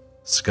Teti,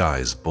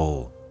 Sky's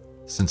bull,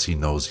 since he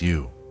knows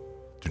you.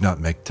 Do not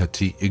make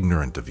Teti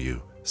ignorant of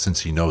you,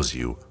 since he knows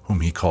you,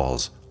 whom he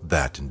calls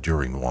that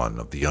enduring one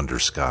of the under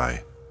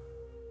sky.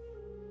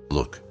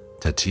 Look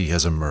Teti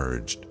has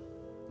emerged.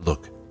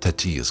 Look,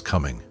 Teti is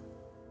coming.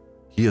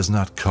 He has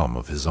not come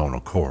of his own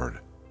accord.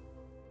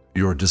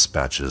 Your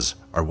dispatches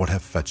are what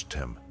have fetched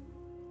him.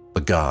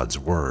 The God's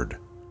word,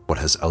 what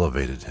has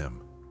elevated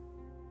him.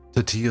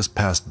 Teti has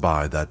passed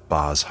by that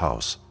Ba's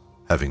house,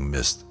 having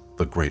missed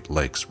the great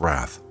lake's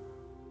wrath.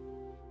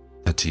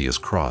 Teti is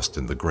crossed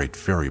in the great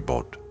ferry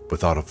boat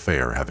without a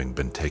fare having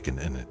been taken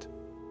in it.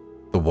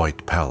 The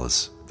white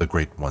palace, the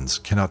great ones,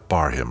 cannot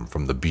bar him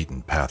from the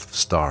beaten path of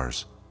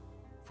stars.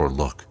 For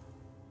look,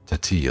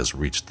 Teti has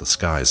reached the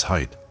sky's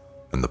height,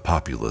 and the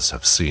populace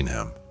have seen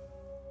him.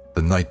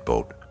 The night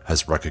boat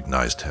has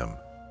recognized him.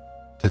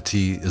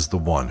 Teti is the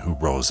one who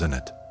rows in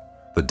it.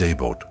 The day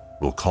boat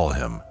will call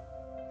him.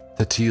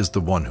 Teti is the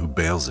one who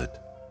bails it.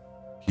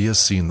 He has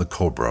seen the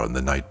cobra in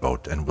the night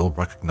boat and will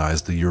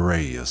recognize the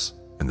Uraeus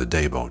in the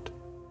day boat.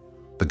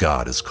 The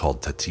god is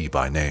called Teti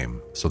by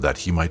name, so that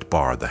he might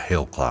bar the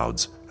hail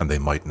clouds and they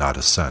might not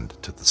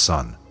ascend to the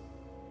sun.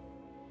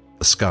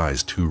 The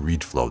sky's 2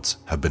 reed floats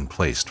have been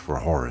placed for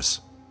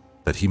Horus,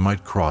 that he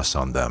might cross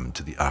on them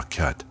to the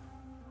Akhet,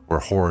 where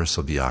Horus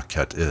of the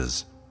Akhet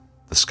is.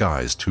 The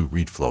sky's 2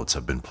 reed floats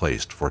have been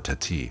placed for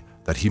Teti,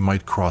 that he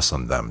might cross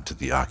on them to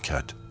the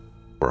Akhet,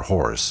 where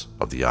Horus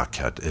of the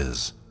Akhet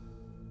is.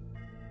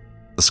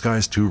 The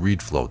sky's 2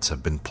 reed floats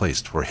have been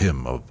placed for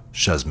him of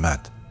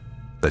Shesmet,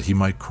 that he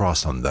might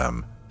cross on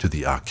them to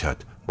the Akhet,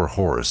 where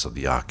Horus of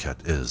the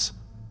Akhet is.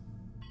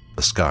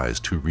 The sky's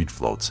 2 reed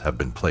floats have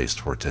been placed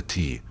for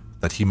Teti,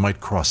 that he might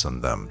cross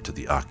on them to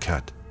the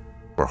Akhet,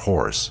 where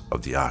Horus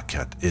of the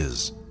Akhet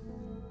is.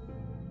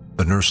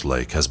 The nurse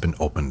lake has been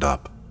opened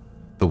up.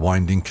 The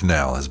winding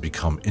canal has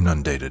become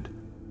inundated.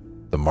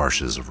 The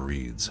marshes of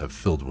reeds have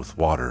filled with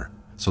water,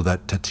 so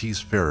that Teti's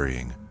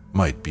ferrying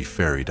might be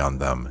ferried on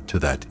them to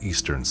that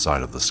eastern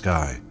side of the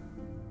sky,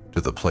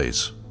 to the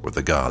place where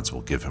the gods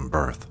will give him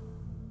birth,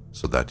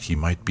 so that he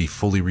might be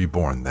fully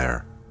reborn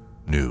there,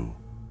 new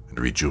and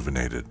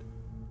rejuvenated.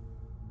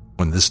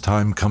 When this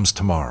time comes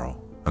tomorrow,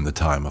 and the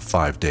time of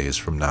 5 days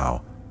from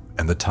now,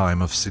 and the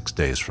time of 6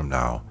 days from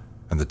now,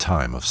 and the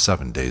time of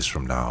 7 days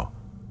from now,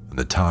 and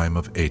the time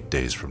of 8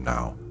 days from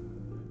now,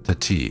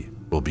 Teti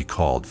will be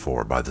called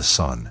for by the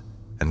sun,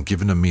 and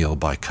given a meal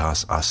by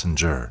Kas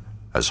Asenjer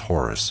as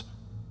Horus,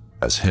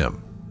 as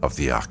him of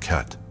the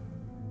Akhet.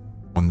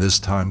 When this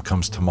time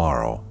comes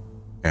tomorrow,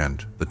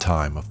 and the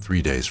time of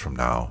 3 days from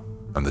now,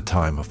 and the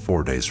time of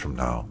 4 days from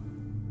now,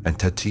 and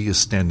Teti is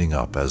standing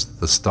up as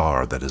the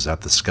star that is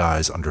at the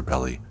sky's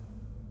underbelly,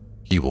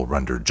 he will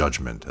render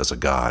judgment as a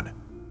god,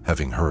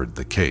 having heard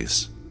the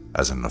case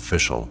as an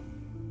official.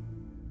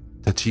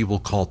 Teti will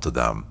call to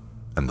them,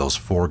 and those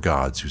 4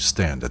 gods who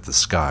stand at the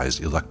sky's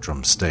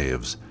electrum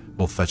staves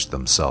will fetch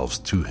themselves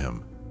to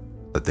him,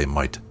 that they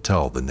might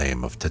tell the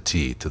name of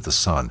Teti to the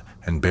sun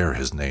and bear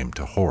his name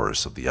to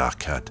Horus of the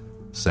Akhet,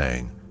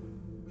 saying,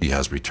 "He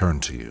has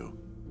returned to you.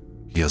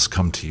 He has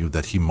come to you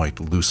that he might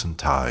loosen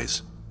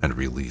ties and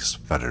release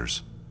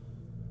fetters.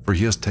 For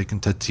he has taken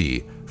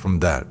Teti from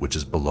that which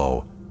is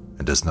below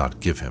and does not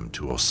give him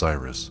to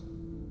Osiris.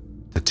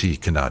 Teti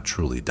cannot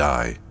truly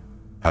die,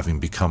 having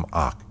become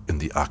Ak in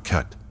the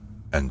Akhet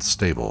and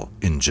stable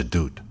in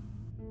Jedut."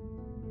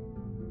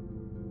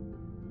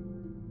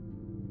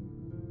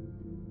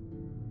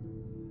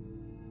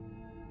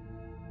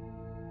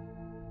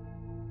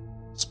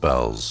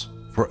 Spells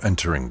for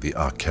entering the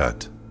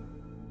Akhet.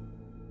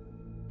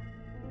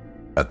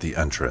 At the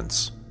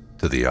entrance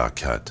to the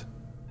Akhet.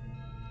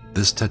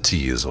 This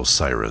Teti is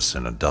Osiris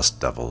in a dust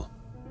devil.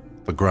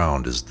 The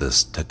ground is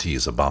this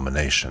Teti's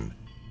abomination.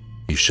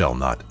 He shall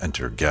not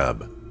enter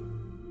Geb.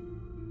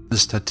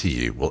 This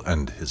Teti will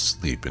end his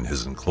sleep in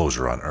his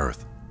enclosure on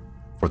earth,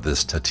 for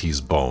this Teti's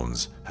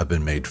bones have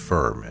been made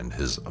firm and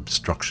his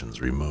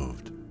obstructions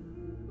removed.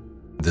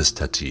 This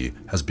Teti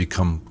has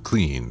become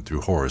clean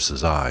through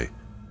Horus's eye,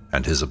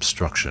 and his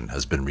obstruction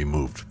has been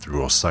removed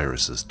through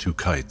Osiris's 2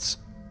 kites,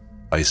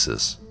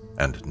 Isis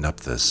and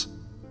Nephthys.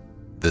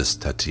 This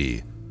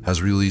Teti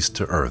has released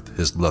to earth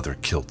his leather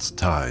kilt's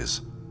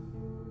ties.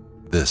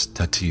 This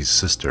Teti's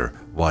sister,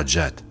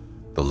 Wajet,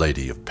 the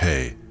Lady of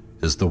Pe,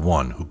 is the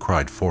one who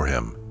cried for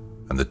him,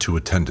 and the 2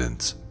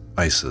 attendants,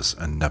 Isis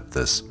and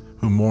Nephthys,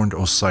 who mourned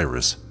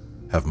Osiris,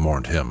 have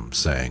mourned him,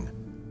 saying,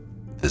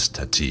 "This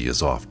Teti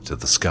is off to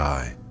the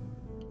sky.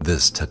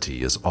 This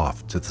Teti is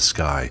off to the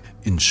sky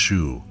in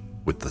shoe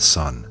with the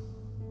sun.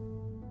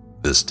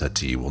 This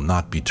Teti will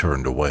not be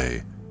turned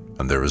away,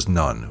 and there is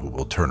none who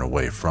will turn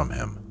away from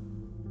him.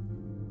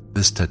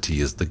 This Teti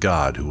is the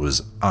god who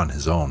is on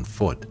his own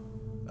foot,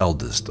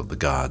 eldest of the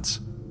gods.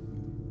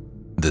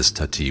 This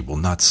Teti will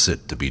not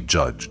sit to be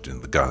judged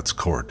in the god's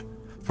court,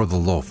 for the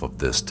loaf of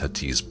this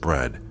Teti's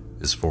bread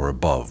is for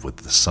above with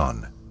the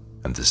sun,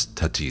 and this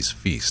Teti's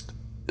feast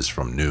is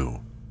from new.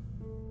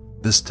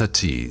 This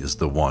Teti is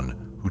the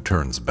one who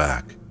turns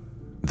back.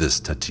 This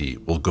Teti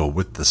will go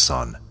with the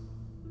sun.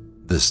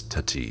 This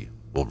Teti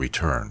will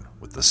return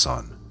with the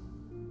sun.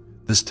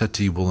 This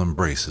Teti will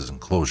embrace his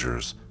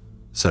enclosures,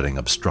 setting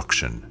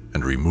obstruction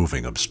and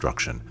removing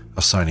obstruction,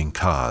 assigning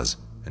cause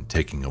and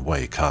taking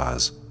away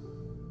cause.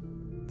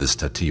 This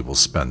Teti will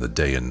spend the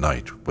day and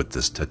night with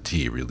this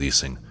Teti,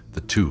 releasing the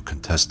 2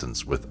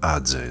 contestants with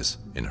Adzes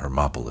in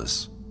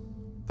Hermopolis.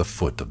 The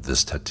foot of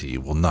this Teti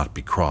will not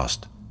be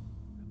crossed.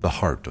 The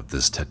heart of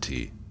this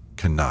Teti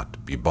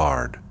cannot be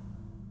barred.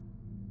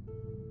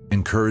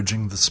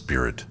 Encouraging the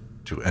spirit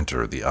to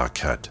enter the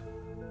Akhet.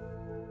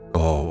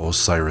 O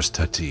Osiris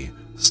Teti,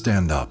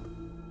 stand up.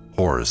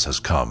 Horus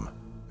has come,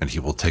 and he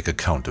will take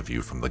account of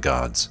you from the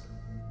gods.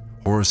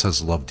 Horus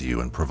has loved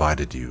you and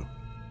provided you.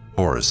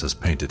 Horus has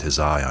painted his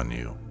eye on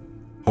you.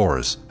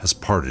 Horus has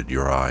parted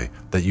your eye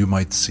that you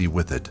might see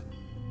with it.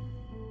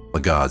 The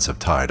gods have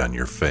tied on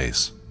your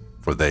face,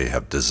 for they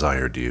have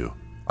desired you.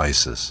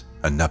 Isis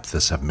and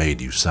Nephthys have made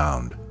you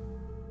sound.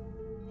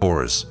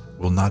 Horus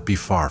will not be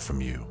far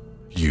from you.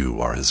 You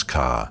are his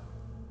Ka.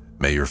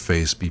 May your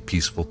face be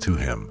peaceful to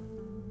him.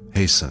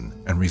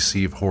 Hasten and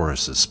receive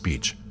Horus's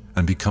speech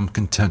and become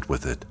content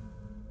with it.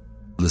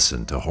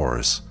 Listen to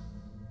Horus.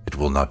 It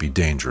will not be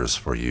dangerous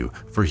for you,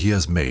 for he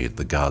has made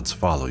the gods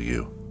follow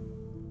you.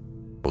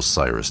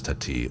 Osiris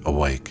Teti,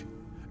 awake.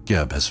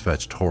 Geb has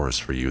fetched Horus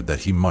for you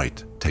that he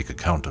might take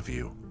account of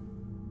you.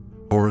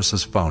 Horus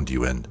has found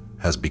you and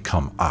has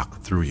become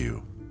Ak through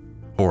you.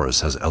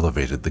 Horus has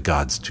elevated the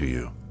gods to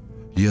you.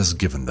 He has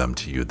given them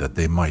to you that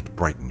they might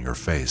brighten your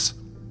face.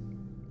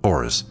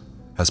 Horus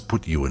has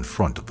put you in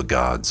front of the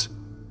gods.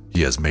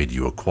 He has made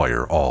you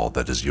acquire all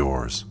that is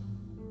yours.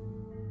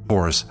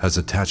 Horus has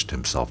attached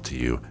himself to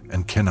you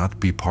and cannot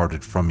be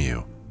parted from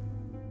you.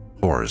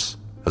 Horus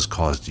has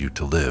caused you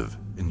to live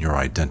in your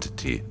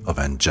identity of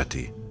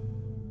Angeti.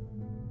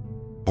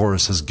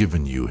 Horus has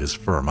given you his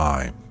firm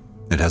eye.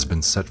 It has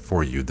been set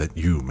for you that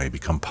you may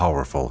become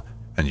powerful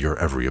and your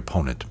every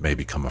opponent may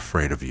become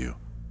afraid of you.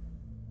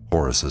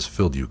 Horus has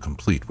filled you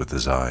complete with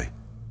his eye,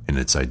 in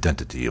its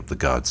identity of the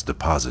gods'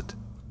 deposit.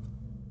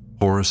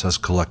 Horus has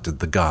collected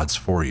the gods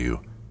for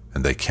you,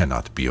 and they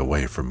cannot be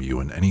away from you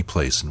in any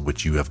place in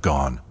which you have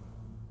gone.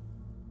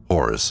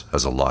 Horus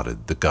has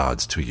allotted the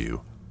gods to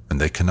you, and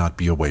they cannot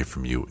be away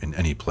from you in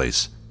any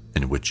place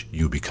in which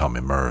you become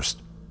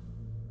immersed.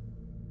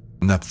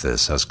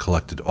 Nephthys has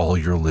collected all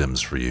your limbs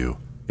for you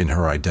in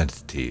her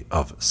identity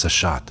of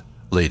Seshat,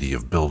 Lady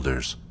of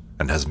Builders,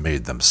 and has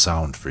made them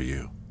sound for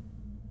you.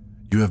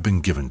 You have been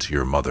given to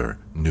your mother,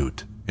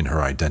 Nut, in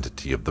her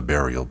identity of the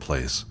burial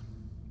place.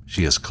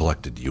 She has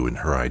collected you in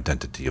her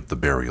identity of the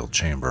burial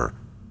chamber,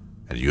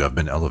 and you have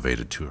been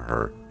elevated to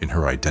her in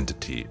her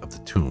identity of the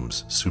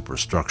tomb's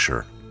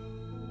superstructure.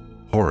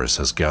 Horus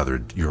has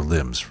gathered your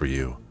limbs for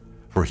you,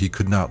 for he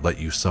could not let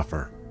you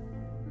suffer.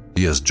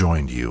 He has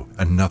joined you,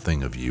 and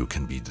nothing of you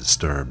can be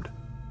disturbed.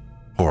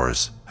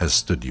 Horus has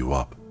stood you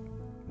up.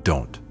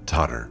 Don't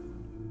totter.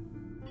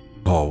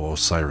 O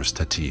Osiris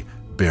Teti,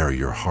 bear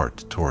your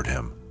heart toward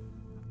him.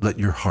 Let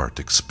your heart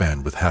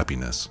expand with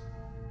happiness.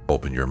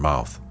 Open your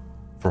mouth,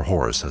 for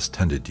Horus has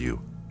tended you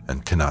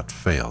and cannot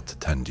fail to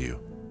tend you.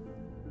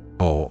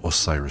 O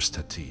Osiris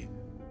Teti,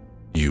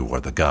 you are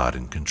the god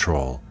in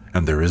control,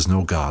 and there is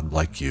no god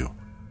like you.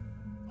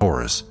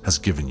 Horus has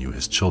given you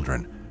his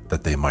children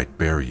that they might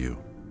bear you.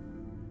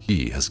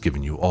 He has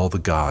given you all the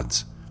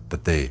gods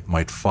that they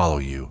might follow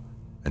you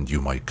and you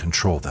might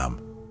control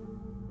them.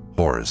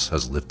 Horus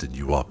has lifted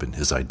you up in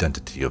his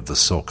identity of the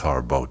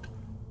Sokar boat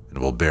and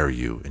will bear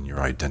you in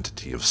your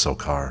identity of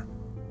Sokar.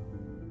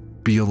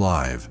 Be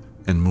alive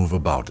and move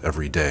about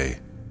every day,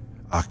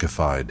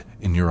 occupied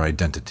in your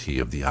identity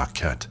of the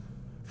Akhet,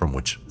 from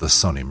which the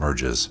sun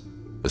emerges,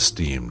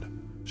 esteemed,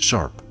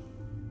 sharp,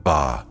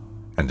 Ba,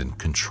 and in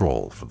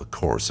control for the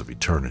course of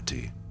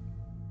eternity.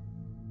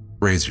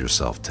 Raise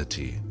yourself,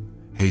 Teti.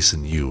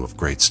 Hasten you of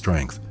great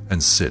strength,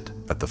 and sit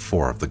at the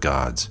fore of the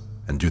gods,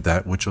 and do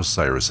that which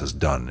Osiris has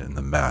done in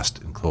the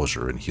massed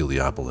enclosure in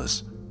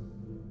Heliopolis.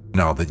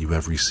 Now that you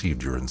have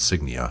received your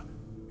insignia,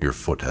 your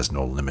foot has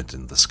no limit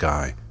in the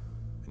sky,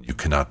 and you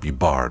cannot be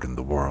barred in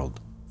the world,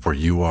 for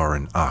you are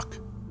an Ak,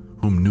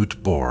 whom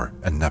Nut bore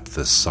and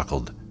Nephthys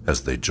suckled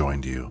as they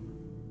joined you.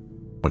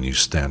 When you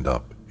stand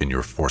up in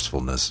your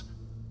forcefulness,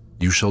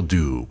 you shall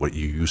do what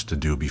you used to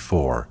do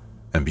before,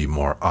 and be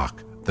more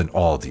Ak than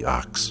all the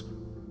Aks.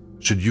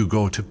 Should you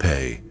go to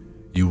Pe,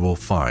 you will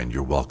find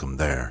your welcome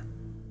there.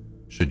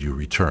 Should you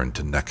return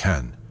to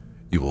Nekhen,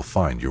 you will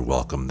find your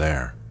welcome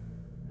there.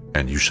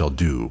 And you shall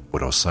do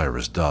what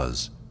Osiris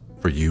does,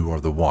 for you are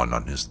the one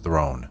on his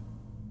throne.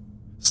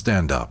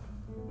 Stand up,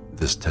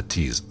 this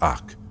Teti's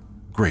Ak,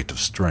 great of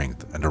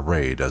strength and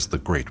arrayed as the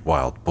great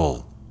wild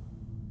bull.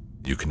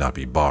 You cannot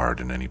be barred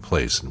in any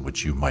place in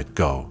which you might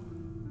go,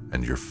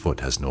 and your foot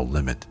has no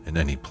limit in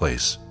any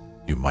place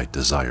you might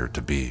desire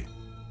to be.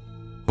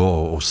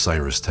 O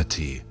Osiris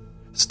Teti,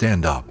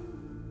 stand up,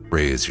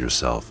 raise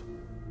yourself.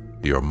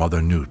 Your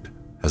mother Nut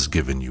has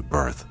given you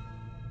birth.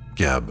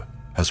 Geb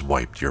has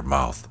wiped your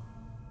mouth.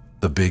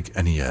 The big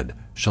Ennead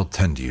shall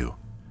tend you,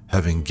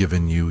 having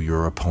given you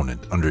your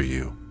opponent under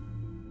you.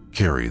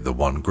 Carry the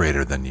one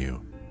greater than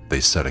you, they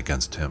said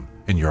against him,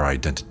 in your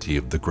identity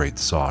of the great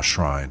Saw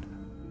shrine.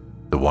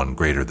 The one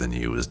greater than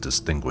you is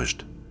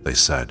distinguished, they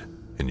said,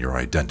 in your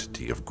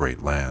identity of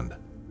great land.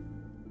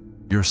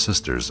 Your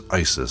sisters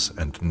Isis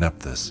and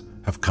Nephthys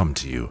have come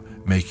to you,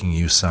 making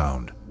you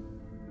sound.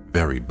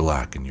 Very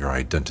black in your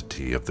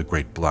identity of the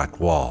great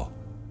black wall,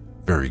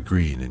 very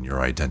green in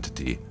your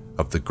identity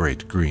of the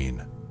great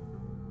green.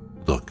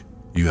 Look,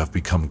 you have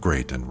become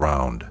great and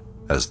round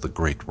as the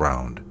great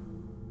round.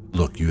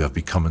 Look, you have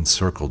become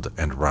encircled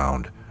and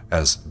round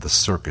as the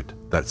circuit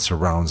that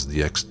surrounds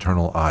the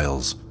external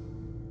isles.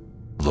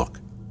 Look,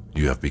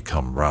 you have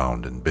become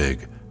round and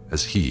big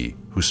as he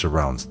who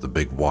surrounds the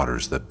big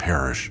waters that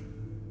perish.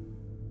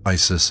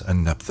 Isis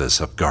and Nephthys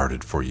have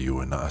guarded for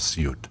you in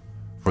Asyut,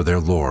 for their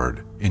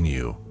lord in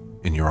you,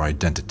 in your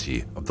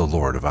identity of the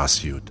lord of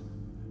Asyut,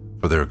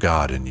 for their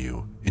god in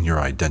you, in your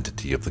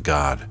identity of the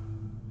god,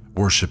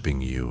 worshipping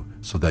you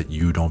so that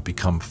you don't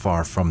become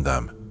far from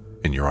them,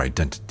 in your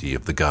identity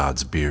of the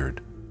god's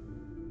beard,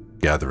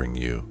 gathering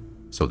you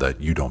so that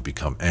you don't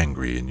become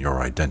angry in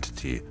your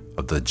identity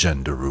of the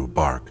Gendaru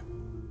bark.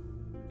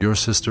 Your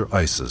sister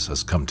Isis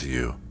has come to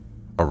you,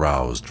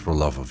 aroused for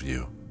love of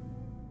you.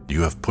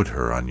 You have put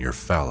her on your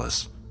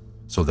phallus,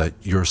 so that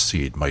your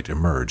seed might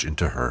emerge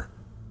into her,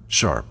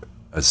 sharp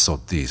as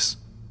Sothis,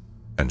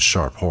 and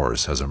sharp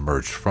Horus has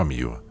emerged from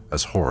you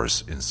as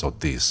Horus in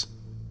Sothis.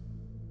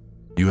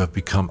 You have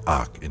become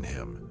Ak in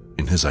him,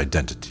 in his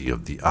identity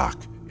of the Ak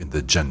in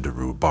the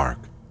Gendaru bark,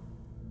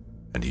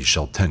 and he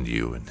shall tend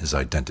you in his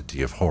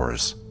identity of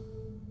Horus,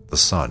 the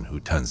son who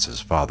tends his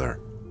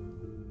father.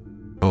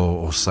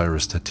 O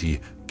Osiris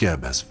Teti,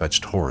 Geb has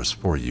fetched Horus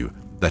for you,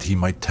 that he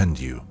might tend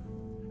you.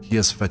 He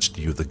has fetched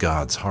you the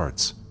gods'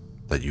 hearts,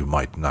 that you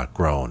might not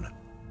groan,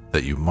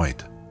 that you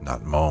might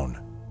not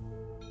moan.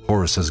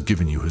 Horus has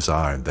given you his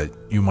eye, that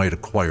you might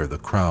acquire the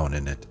crown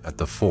in it at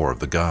the fore of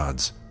the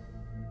gods.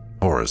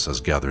 Horus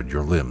has gathered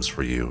your limbs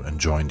for you and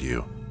joined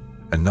you,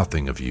 and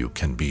nothing of you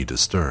can be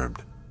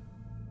disturbed.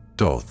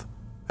 Thoth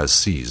has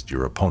seized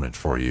your opponent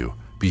for you,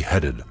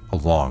 beheaded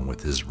along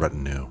with his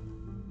retinue,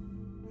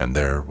 and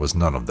there was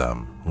none of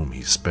them whom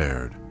he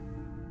spared.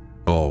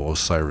 O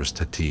Osiris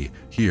Teti,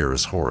 here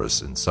is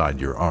Horus inside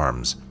your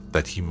arms,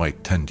 that he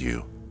might tend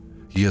you.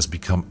 He has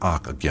become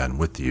Ak again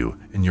with you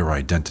in your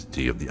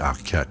identity of the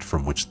Akhet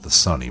from which the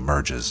sun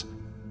emerges.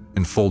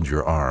 Enfold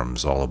your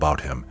arms all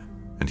about him,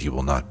 and he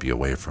will not be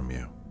away from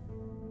you.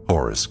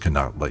 Horus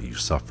cannot let you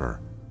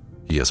suffer.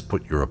 He has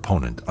put your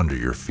opponent under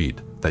your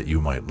feet, that you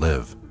might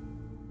live.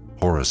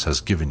 Horus has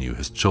given you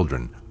his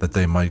children, that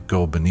they might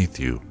go beneath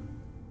you.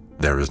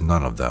 There is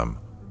none of them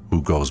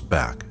who goes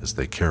back as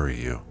they carry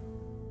you.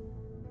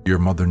 Your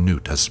mother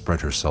Nut has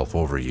spread herself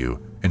over you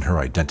in her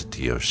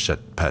identity of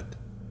Shet-Pet.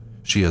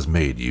 She has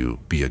made you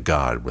be a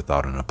god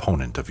without an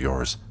opponent of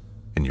yours,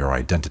 in your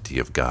identity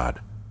of god,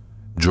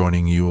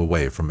 joining you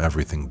away from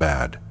everything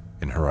bad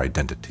in her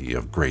identity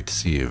of Great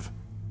Sieve.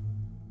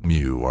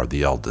 You are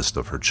the eldest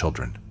of her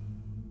children.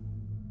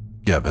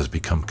 Geb has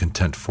become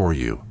content for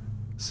you,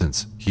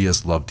 since he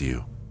has loved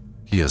you.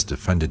 He has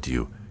defended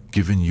you,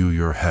 given you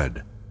your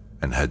head,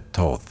 and had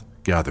Thoth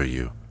gather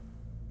you,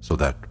 so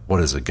that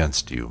what is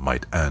against you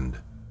might end.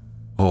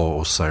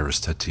 O Osiris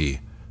Teti,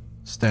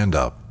 stand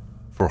up,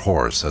 for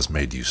Horus has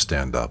made you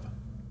stand up.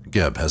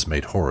 Geb has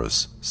made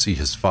Horus see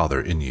his father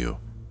in you,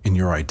 in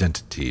your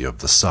identity of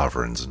the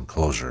sovereign's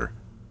enclosure.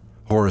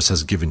 Horus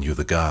has given you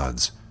the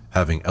gods,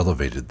 having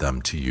elevated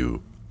them to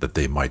you that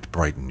they might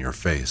brighten your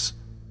face.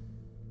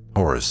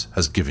 Horus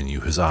has given you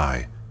his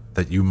eye,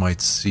 that you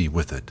might see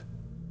with it.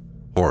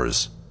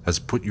 Horus has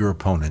put your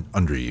opponent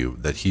under you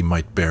that he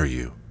might bear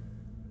you.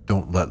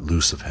 Don't let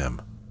loose of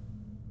him.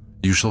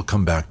 You shall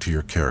come back to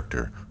your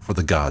character, for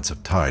the gods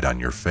have tied on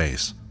your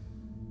face.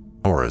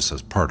 Horus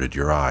has parted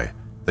your eye,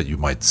 that you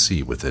might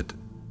see with it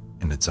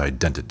in its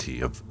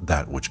identity of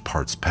that which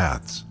parts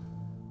paths.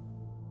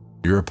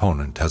 Your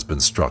opponent has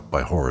been struck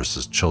by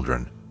Horus's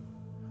children.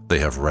 They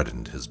have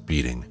reddened his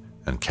beating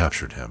and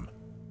captured him,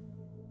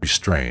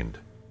 restrained,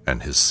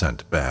 and his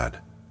scent bad.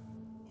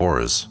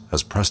 Horus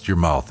has pressed your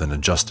mouth and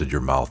adjusted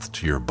your mouth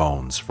to your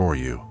bones for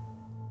you.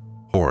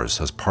 Horus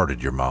has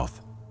parted your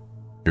mouth.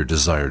 Your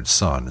desired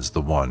son is the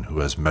one who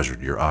has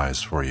measured your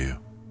eyes for you.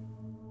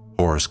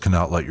 Horus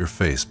cannot let your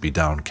face be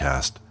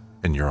downcast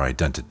in your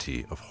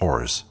identity of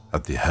Horus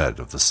at the head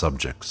of the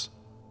subjects.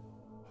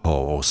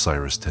 O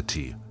Osiris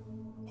Teti,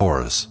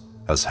 Horus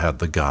has had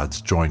the gods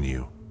join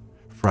you,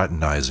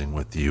 fraternizing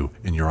with you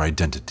in your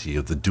identity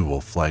of the dual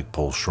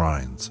flagpole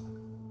shrines.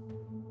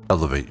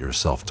 Elevate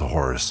yourself to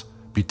Horus,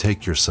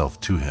 betake yourself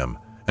to him,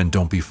 and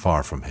don't be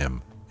far from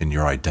him in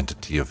your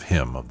identity of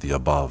him of the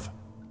above.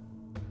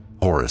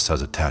 Horus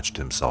has attached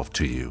himself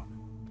to you,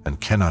 and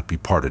cannot be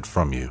parted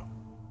from you.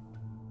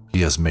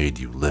 He has made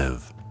you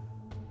live.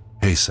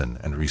 Hasten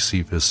and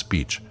receive his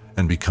speech,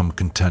 and become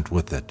content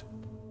with it.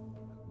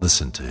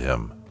 Listen to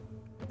him.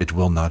 It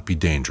will not be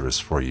dangerous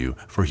for you,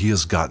 for he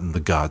has gotten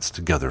the gods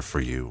together for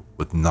you,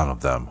 with none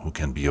of them who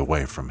can be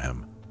away from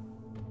him.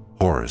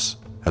 Horus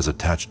has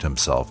attached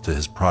himself to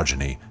his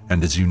progeny,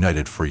 and is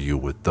united for you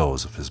with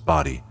those of his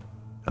body,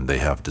 and they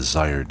have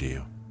desired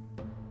you.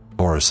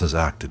 Horus has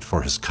acted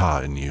for his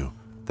Ka in you,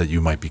 that you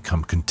might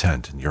become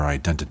content in your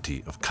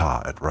identity of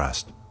Ka at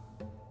rest.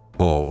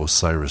 O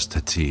Osiris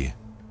Teti,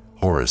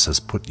 Horus has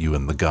put you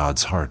in the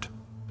god's heart.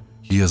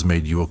 He has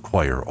made you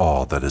acquire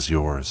all that is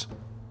yours.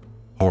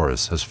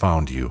 Horus has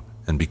found you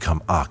and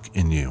become Ak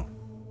in you.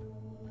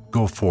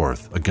 Go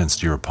forth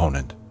against your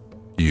opponent.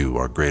 You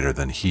are greater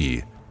than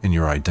he in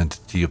your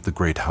identity of the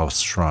great house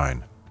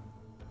shrine.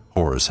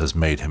 Horus has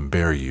made him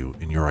bear you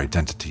in your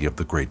identity of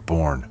the great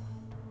born.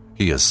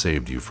 He has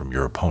saved you from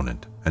your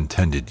opponent and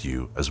tended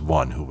you as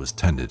one who was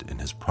tended in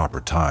his proper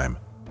time.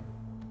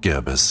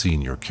 Geb has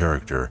seen your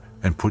character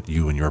and put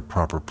you in your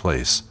proper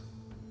place.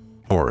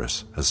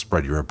 Horus has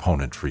spread your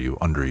opponent for you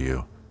under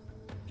you.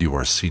 You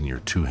are senior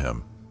to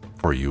him,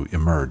 for you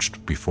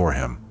emerged before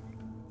him.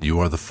 You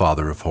are the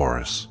father of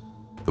Horus,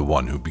 the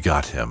one who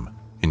begot him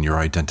in your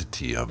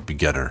identity of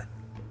begetter.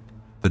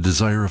 The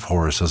desire of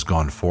Horus has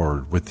gone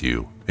forward with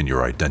you in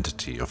your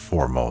identity of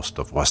foremost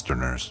of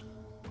Westerners.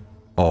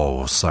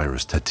 O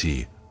Osiris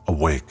Teti,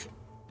 awake.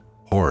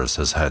 Horus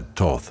has had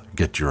Thoth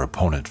get your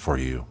opponent for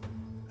you,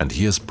 and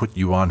he has put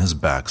you on his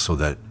back so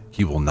that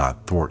he will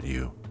not thwart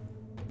you.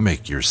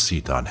 Make your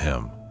seat on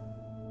him.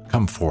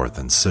 Come forth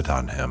and sit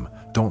on him.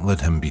 Don't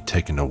let him be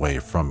taken away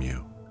from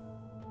you.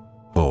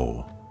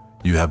 Oh,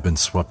 you have been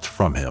swept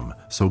from him,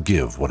 so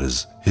give what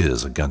is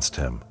his against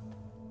him.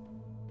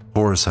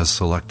 Horus has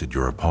selected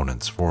your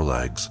opponent's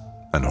forelegs,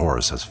 and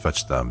Horus has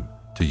fetched them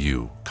to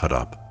you cut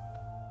up.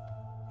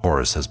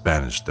 Horus has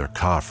banished their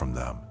ka from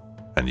them,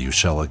 and you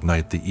shall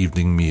ignite the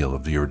evening meal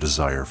of your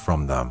desire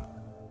from them,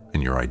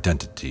 in your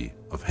identity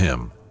of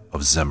him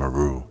of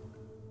Zemaru.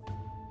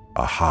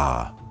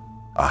 Aha,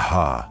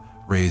 aha,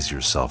 raise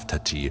yourself,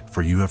 Teti,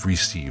 for you have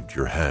received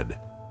your head.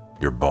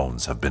 Your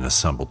bones have been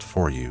assembled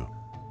for you,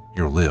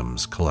 your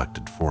limbs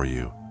collected for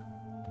you,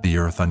 the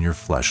earth on your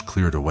flesh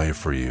cleared away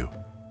for you,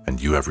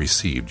 and you have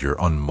received your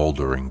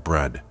unmoldering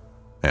bread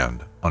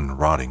and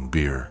unrotting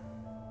beer.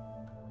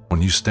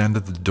 When you stand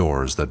at the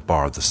doors that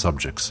bar the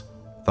subjects,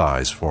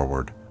 thighs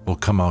forward will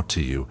come out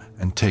to you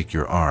and take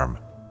your arm,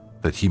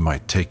 that he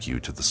might take you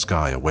to the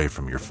sky away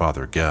from your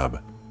father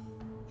Geb.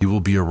 He will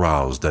be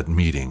aroused at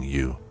meeting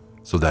you,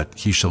 so that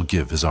he shall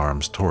give his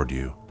arms toward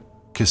you,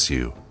 kiss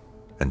you,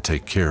 and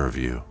take care of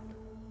you.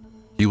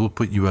 He will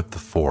put you at the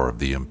fore of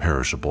the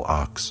imperishable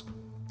ox,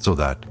 so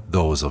that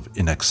those of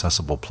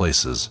inaccessible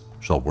places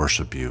shall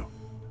worship you.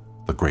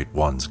 The great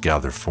ones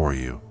gather for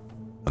you,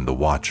 and the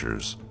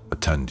watchers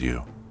attend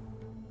you.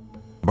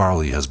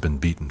 Barley has been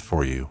beaten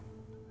for you,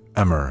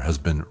 emmer has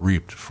been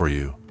reaped for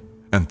you,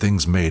 and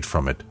things made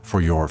from it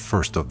for your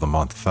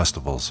first-of-the-month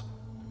festivals,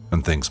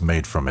 and things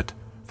made from it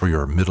for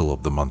your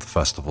middle-of-the-month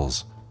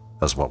festivals,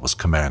 as what was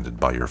commanded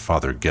by your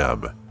father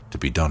Geb to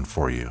be done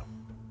for you.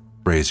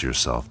 Raise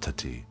yourself,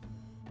 Teti.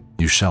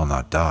 You shall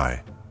not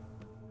die.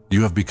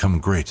 You have become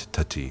great,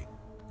 Teti.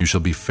 You shall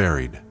be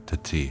ferried,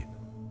 Teti,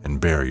 and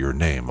bear your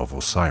name of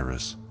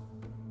Osiris.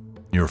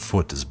 Your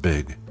foot is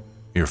big.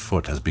 Your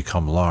foot has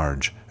become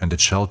large, and it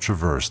shall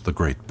traverse the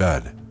great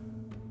bed.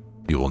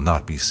 You will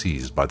not be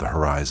seized by the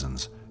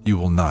horizons. You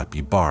will not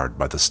be barred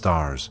by the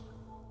stars.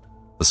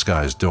 The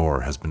sky's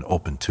door has been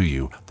opened to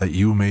you, that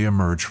you may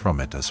emerge from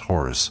it as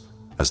Horus,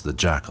 as the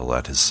jackal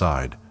at his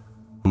side,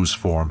 whose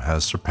form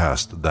has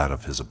surpassed that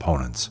of his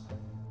opponents.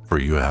 For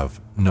you have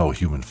no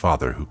human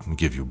father who can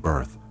give you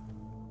birth.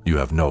 You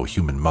have no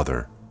human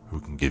mother who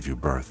can give you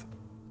birth.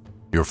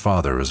 Your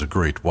father is a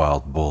great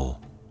wild bull.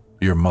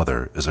 Your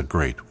mother is a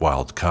great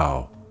wild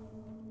cow.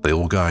 They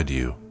will guide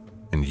you,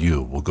 and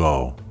you will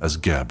go as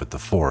Geb at the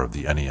fore of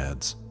the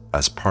Enneads,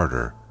 as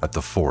Parter at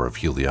the fore of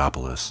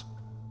Heliopolis.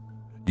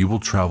 You will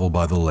travel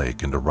by the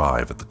lake and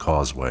arrive at the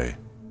causeway,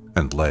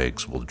 and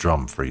legs will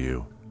drum for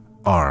you,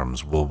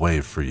 arms will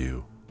wave for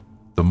you,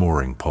 the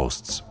mooring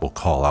posts will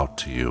call out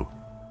to you,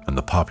 and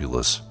the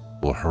populace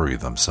will hurry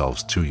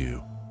themselves to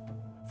you.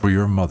 For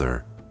your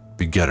mother,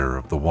 begetter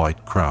of the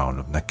white crown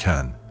of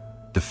Neken,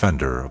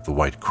 defender of the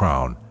white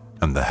crown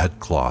and the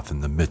headcloth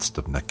in the midst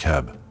of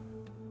Nekeb,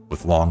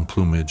 with long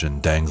plumage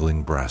and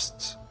dangling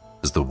breasts,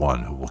 is the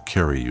one who will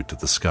carry you to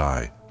the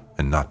sky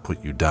and not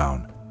put you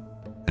down,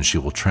 and she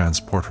will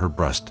transport her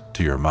breast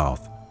to your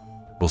mouth,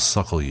 will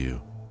suckle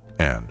you,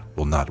 and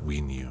will not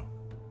wean you.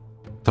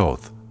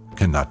 Thoth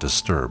cannot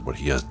disturb what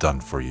he has done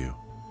for you.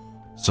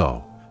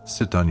 So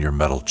sit on your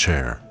metal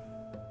chair,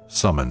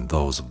 summon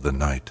those of the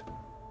night,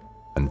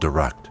 and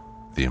direct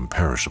the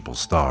imperishable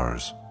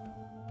stars.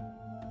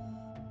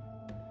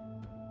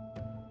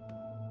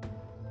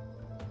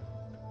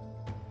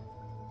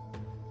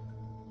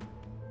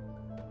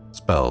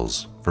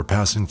 Spells for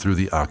passing through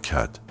the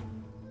Akhet.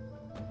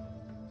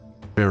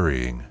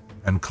 Burying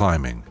and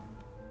climbing.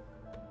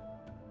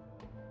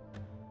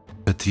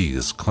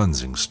 Teti's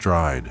cleansing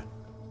stride.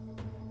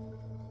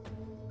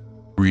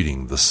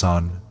 Reading the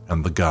sun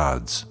and the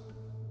gods.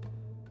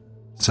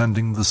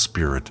 Sending the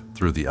spirit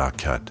through the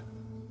Akhet.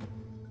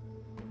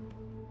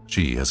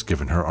 She has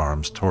given her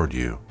arms toward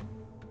you.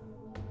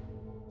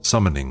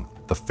 Summoning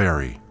the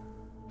fairy.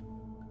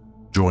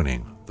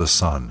 Joining the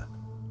sun.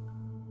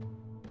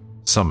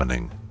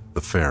 Summoning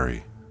the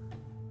fairy.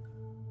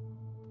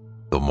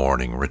 The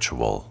morning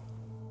ritual.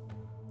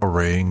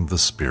 Arraying the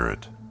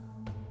spirit.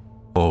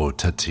 O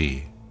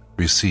Teti,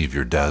 receive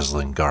your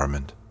dazzling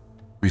garment,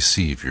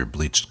 receive your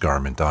bleached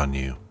garment on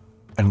you,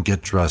 and get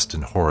dressed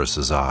in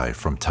Horus's eye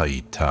from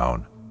Teti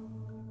town.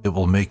 It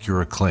will make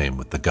your acclaim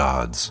with the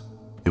gods,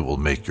 it will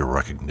make your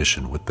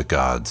recognition with the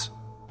gods,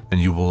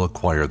 and you will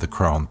acquire the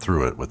crown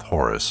through it with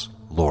Horus,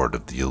 Lord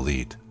of the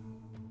Elite.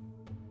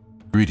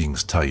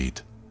 Greetings,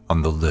 Teti,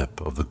 on the lip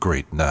of the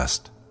great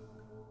nest.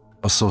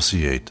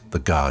 Associate the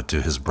god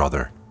to his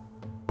brother,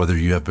 whether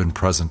you have been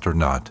present or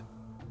not,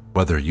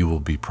 whether you will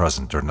be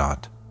present or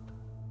not.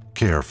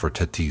 Care for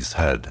Teti's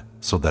head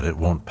so that it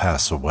won't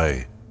pass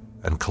away,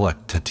 and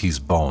collect Teti's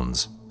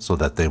bones so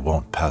that they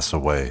won't pass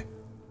away,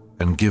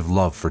 and give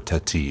love for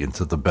Teti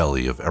into the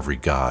belly of every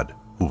god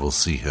who will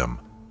see him.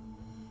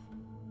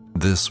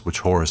 This which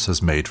Horus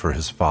has made for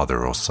his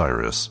father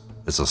Osiris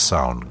is a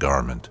sound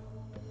garment.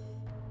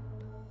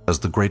 As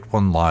the Great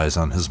One lies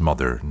on his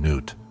mother,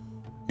 Nut,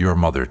 your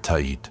mother,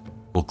 Teti,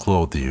 will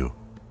clothe you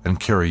and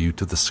carry you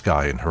to the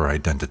sky in her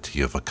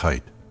identity of a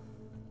kite.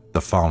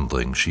 The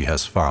foundling she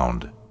has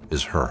found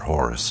is her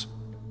Horus.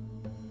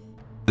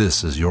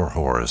 This is your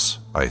Horus,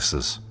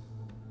 Isis.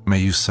 May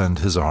you send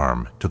his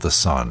arm to the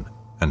sun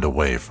and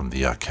away from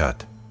the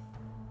Akhet.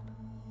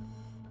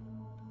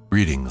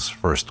 Greetings,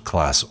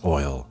 first-class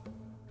oil.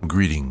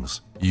 Greetings,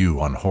 you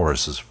on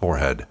Horus's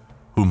forehead,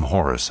 whom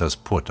Horus has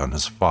put on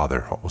his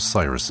father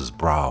Osiris's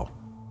brow.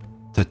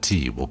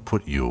 Teti will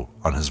put you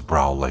on his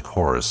brow like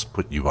Horus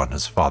put you on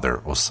his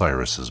father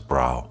Osiris's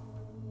brow.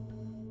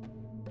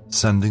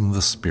 Sending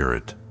the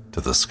spirit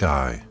to the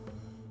sky.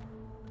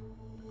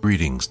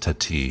 Greetings,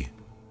 Teti,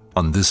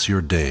 on this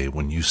your day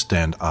when you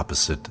stand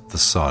opposite the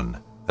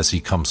sun as he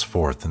comes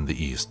forth in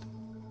the east,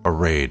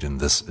 arrayed in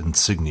this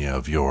insignia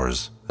of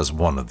yours as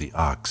one of the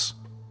ox.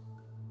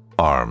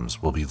 Arms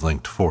will be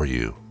linked for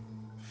you,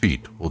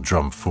 feet will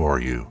drum for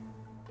you,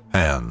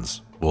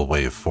 hands will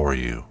wave for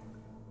you.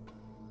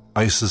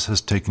 Isis has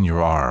taken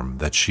your arm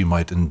that she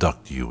might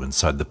induct you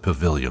inside the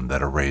pavilion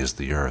that arrays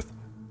the earth,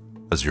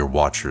 as your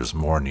watchers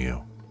mourn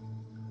you.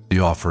 The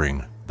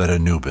offering that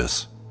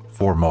Anubis,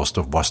 foremost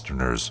of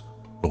Westerners,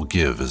 will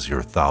give is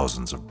your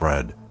thousands of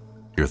bread,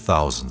 your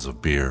thousands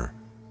of beer,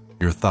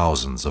 your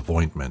thousands of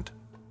ointment,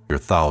 your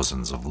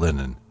thousands of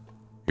linen,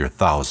 your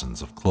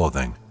thousands of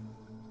clothing,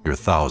 your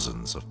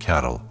thousands of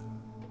cattle.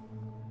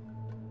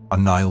 A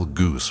Nile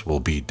goose will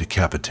be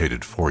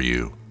decapitated for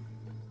you.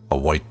 A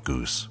white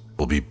goose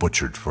will be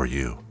butchered for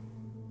you.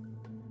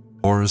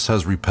 Horus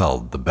has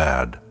repelled the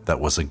bad that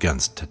was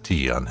against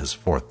Teti on his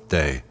 4th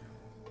day.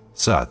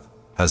 Seth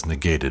has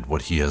negated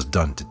what he has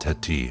done to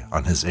Teti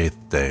on his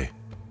 8th day.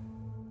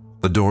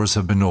 The doors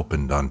have been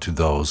opened unto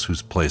those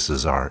whose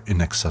places are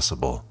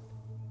inaccessible.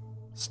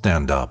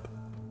 Stand up,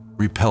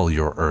 repel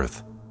your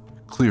earth,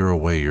 clear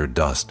away your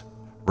dust,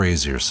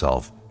 raise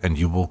yourself, and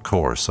you will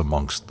course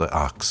amongst the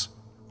ox,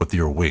 with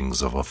your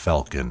wings of a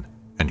falcon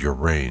and your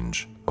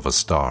range of a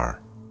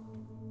star.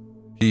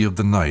 He of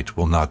the night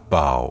will not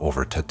bow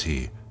over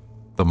Teti.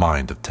 The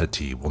mind of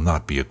Teti will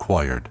not be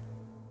acquired.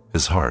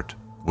 His heart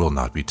will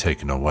not be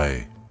taken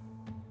away.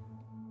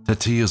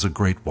 Teti is a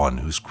great one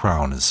whose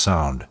crown is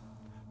sound.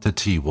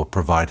 Teti will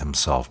provide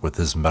himself with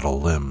his metal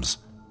limbs.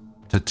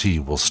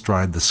 Teti will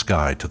stride the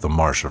sky to the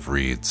marsh of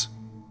reeds.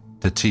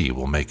 Teti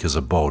will make his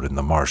abode in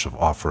the marsh of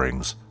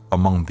offerings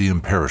among the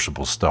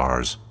imperishable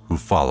stars who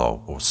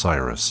follow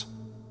Osiris.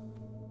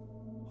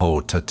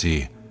 O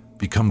Teti,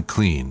 become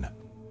clean.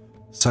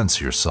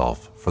 Sense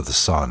yourself for the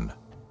sun.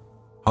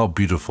 How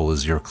beautiful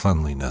is your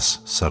cleanliness,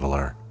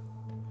 settler.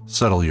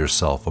 Settle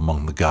yourself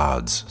among the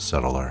gods,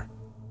 settler.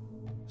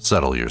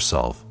 Settle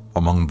yourself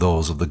among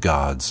those of the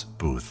gods,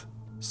 booth,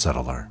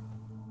 settler.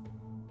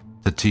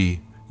 Teti,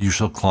 you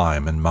shall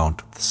climb and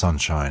mount the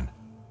sunshine.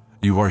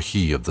 You are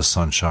he of the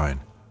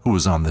sunshine, who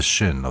is on the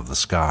shin of the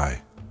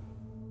sky.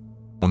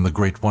 When the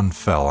Great One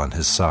fell on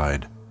his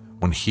side,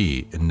 when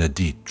he in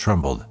Nadit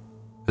trembled,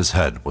 his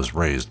head was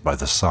raised by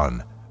the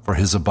sun, for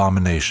his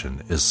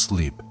abomination is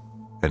sleep,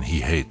 and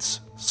he hates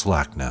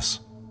slackness.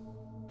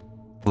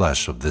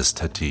 Flesh of this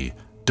Teti,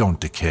 don't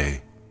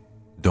decay,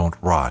 don't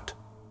rot,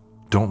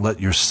 don't let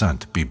your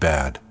scent be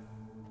bad.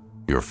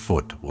 Your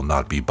foot will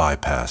not be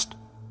bypassed,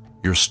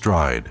 your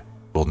stride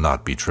will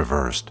not be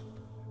traversed,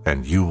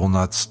 and you will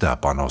not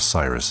step on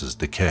Osiris's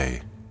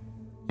decay.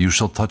 You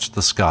shall touch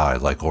the sky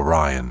like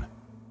Orion,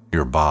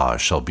 your Ba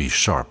shall be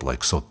sharp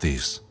like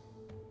Sothis.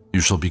 You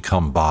shall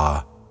become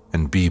Ba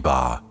and be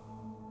Ba.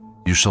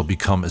 You shall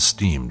become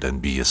esteemed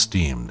and be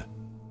esteemed.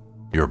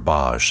 Your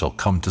Ba shall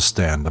come to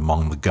stand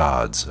among the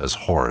gods as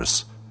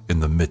Horus in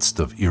the midst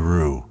of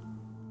Eru.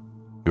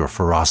 Your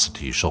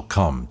ferocity shall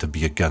come to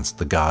be against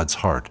the god's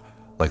heart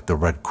like the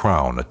red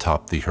crown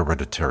atop the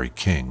hereditary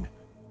king,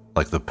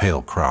 like the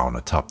pale crown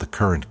atop the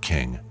current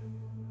king,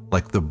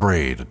 like the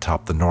braid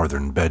atop the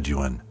northern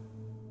Bedouin.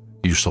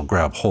 You shall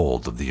grab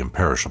hold of the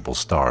imperishable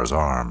star's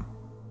arm.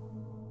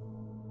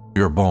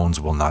 Your bones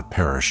will not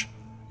perish,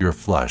 your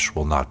flesh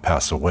will not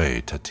pass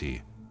away,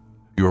 Teti.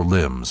 Your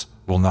limbs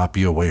will not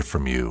be away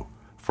from you,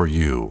 for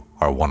you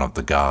are one of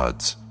the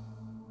gods.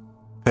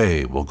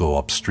 Pe will go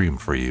upstream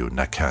for you,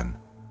 Neken,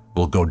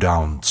 will go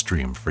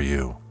downstream for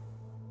you.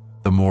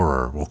 The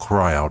moorer will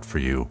cry out for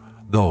you.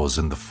 Those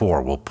in the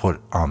fore will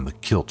put on the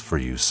kilt for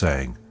you,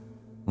 saying,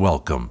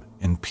 "Welcome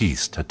in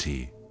peace,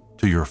 Teti,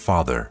 to your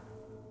father.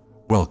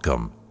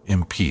 Welcome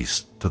in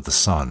peace to the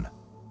sun."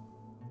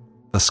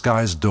 The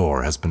sky's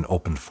door has been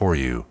opened for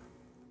you.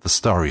 The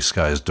starry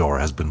sky's door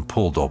has been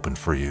pulled open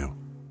for you.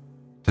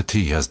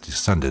 Teti has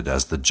descended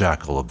as the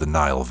jackal of the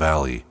Nile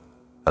Valley,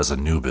 as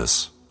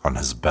Anubis on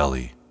his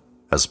belly,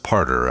 as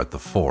Parter at the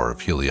fore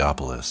of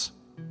Heliopolis.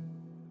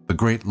 The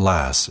great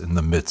lass in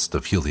the midst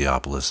of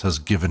Heliopolis has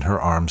given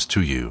her arms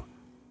to you,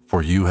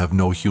 for you have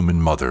no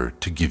human mother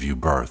to give you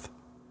birth.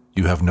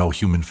 You have no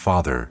human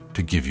father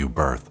to give you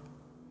birth.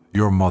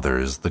 Your mother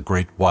is the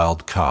great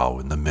wild cow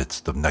in the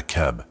midst of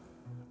Nekeb,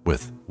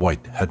 with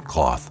white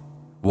headcloth,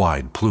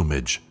 wide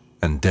plumage,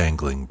 and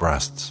dangling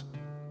breasts.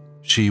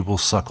 She will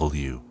suckle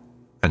you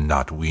and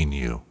not wean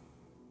you.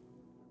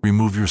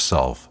 Remove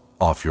yourself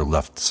off your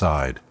left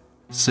side.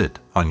 Sit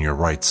on your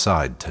right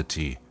side,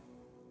 Teti.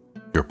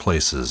 Your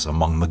places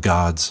among the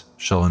gods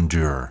shall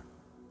endure.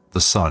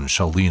 The sun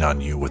shall lean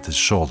on you with his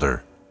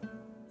shoulder.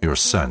 Your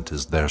scent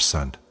is their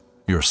scent.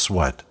 Your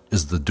sweat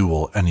is the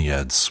dual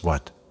Ennead's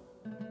sweat.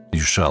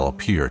 You shall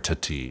appear,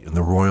 Teti, in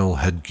the royal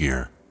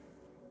headgear.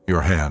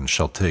 Your hand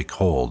shall take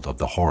hold of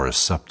the Horus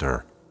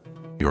scepter.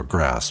 Your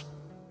grasp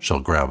shall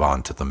grab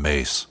onto the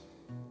mace.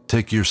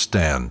 Take your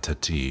stand,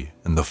 Teti,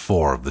 in the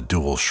fore of the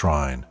dual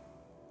shrine.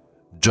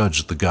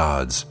 Judge the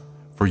gods,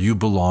 for you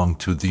belong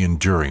to the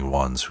enduring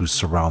ones who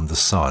surround the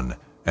sun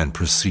and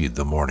precede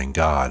the morning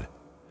god.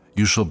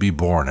 You shall be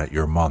born at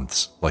your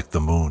months like the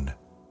moon.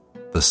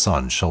 The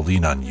sun shall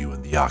lean on you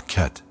in the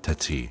Akhet,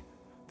 Teti.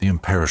 The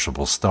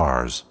imperishable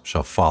stars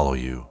shall follow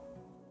you.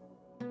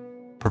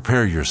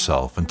 Prepare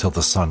yourself until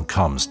the sun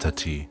comes,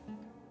 Teti.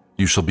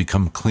 You shall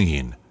become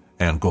clean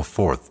and go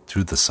forth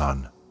to the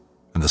sun,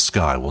 and the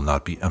sky will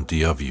not be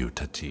empty of you,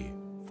 Teti,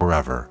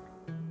 forever.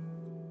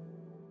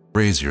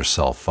 Raise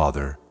yourself,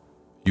 Father.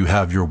 You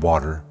have your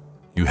water,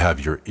 you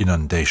have your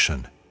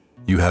inundation,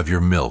 you have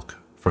your milk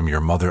from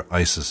your mother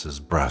Isis's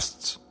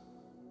breasts.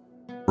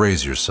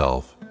 Raise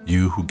yourself,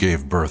 you who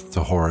gave birth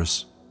to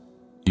Horus,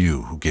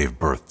 you who gave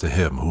birth to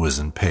him who is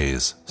in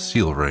Pei's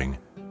seal ring,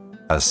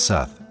 as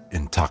Seth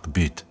in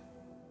Takbit.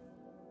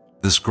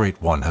 This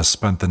great one has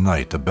spent the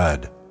night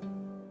abed.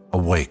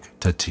 Awake,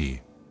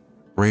 Teti,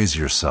 raise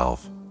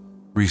yourself,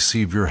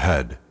 receive your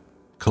head,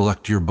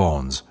 collect your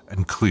bones,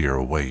 and clear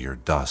away your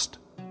dust.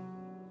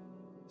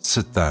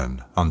 Sit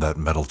then on that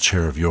metal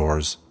chair of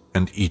yours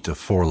and eat a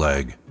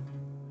foreleg.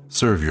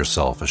 Serve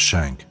yourself a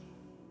shank,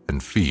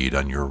 and feed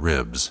on your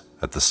ribs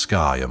at the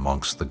sky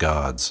amongst the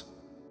gods.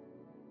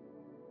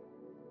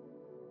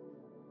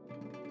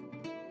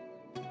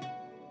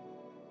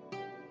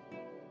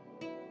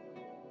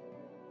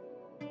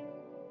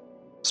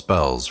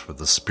 Spells for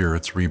the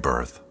spirit's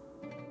rebirth.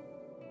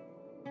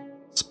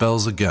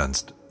 Spells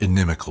against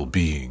inimical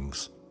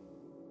beings.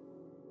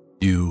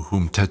 You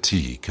whom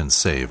Teti can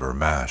save or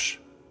mash.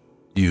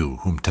 You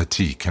whom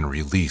Teti can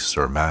release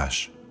or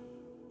mash.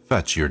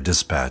 Fetch your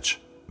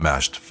dispatch,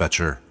 mashed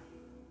fetcher.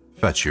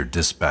 Fetch your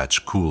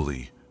dispatch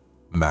coolly,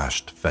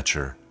 mashed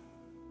fetcher.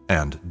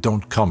 And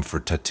don't come for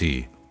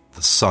Teti,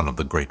 the son of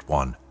the Great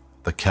One,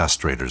 the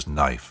castrator's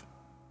knife.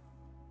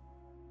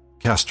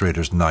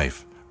 Castrator's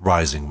knife,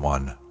 rising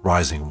one,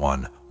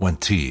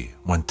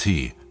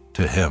 Wenti,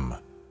 to him.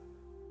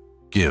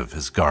 Give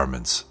his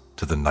garments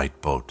to the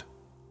night boat.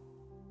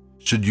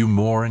 Should you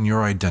moor in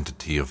your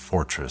identity of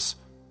fortress,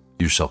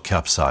 you shall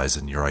capsize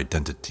in your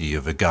identity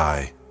of a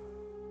guy.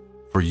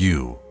 For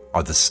you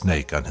are the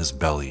snake on his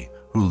belly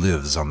who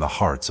lives on the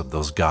hearts of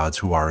those gods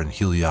who are in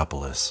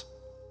Heliopolis.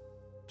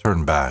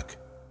 Turn back,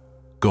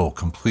 go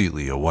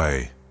completely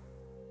away.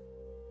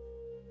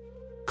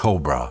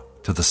 Cobra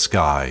to the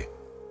sky,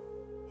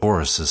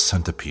 Horus's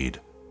centipede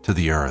to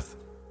the earth.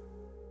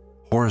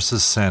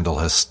 Horus's sandal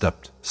has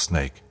stepped,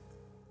 snake.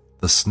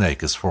 The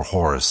snake is for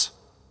Horus,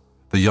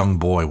 the young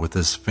boy with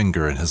his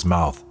finger in his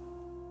mouth.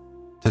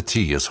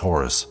 Teti is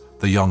Horus,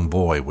 the young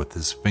boy with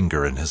his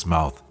finger in his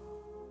mouth.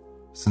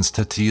 Since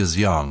Teti is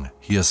young,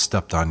 he has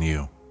stepped on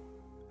you.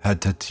 Had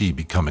Teti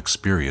become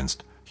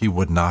experienced, he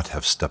would not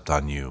have stepped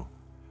on you.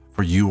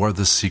 For you are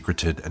the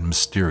secreted and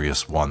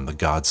mysterious one the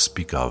gods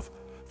speak of,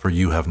 for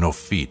you have no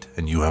feet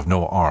and you have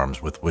no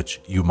arms with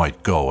which you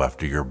might go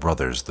after your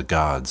brothers the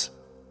gods.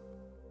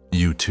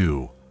 You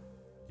too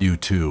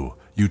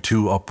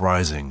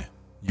uprising,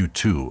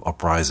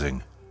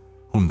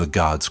 whom the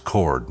gods'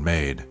 cord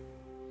made.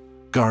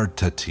 Guard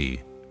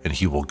Teti, and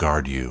he will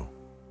guard you.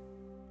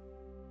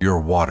 Your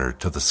water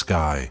to the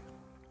sky,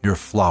 your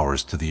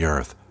flowers to the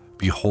earth,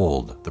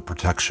 behold the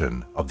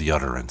protection of the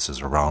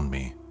utterances around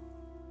me.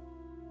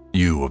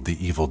 You of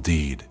the evil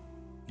deed,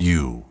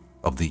 you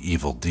of the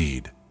evil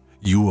deed,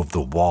 you of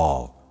the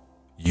wall,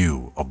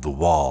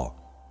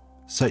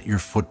 set your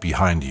foot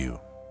behind you.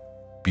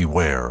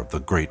 Beware of the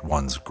Great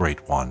One's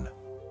Great One.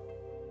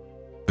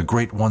 The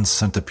Great One's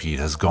centipede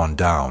has gone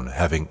down,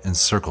 having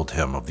encircled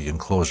him of the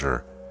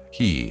enclosure.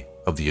 He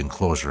of the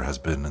enclosure has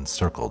been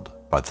encircled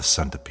by the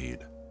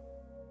centipede.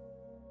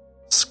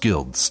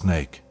 Skilled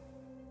snake,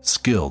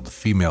 Skilled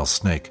female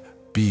snake,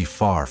 be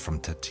far from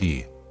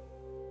Teti.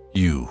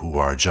 You who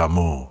are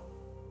Jamu,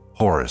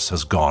 Horus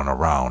has gone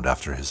around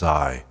after his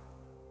eye.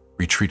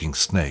 Retreating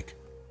snake,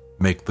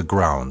 make the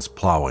grounds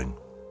plowing.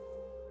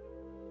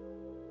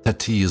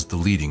 Teti is the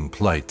leading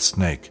plight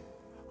snake,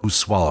 who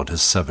swallowed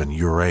his 7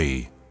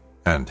 urei,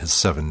 and his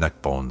 7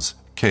 neck bones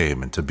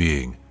came into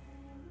being,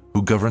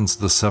 who governs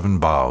the 7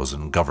 bows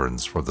and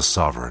governs for the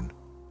sovereign.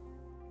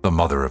 The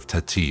mother of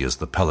Teti is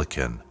the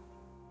pelican.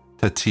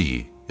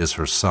 Teti is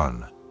her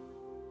son.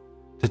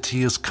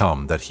 Teti has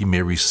come that he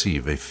may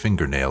receive a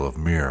fingernail of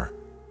Mir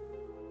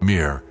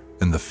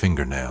in the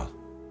fingernail.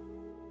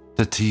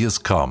 Teti has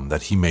come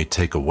that he may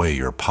take away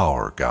your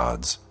power,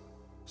 gods.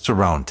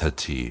 Surround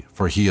Teti,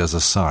 for he has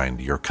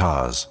assigned your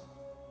cause.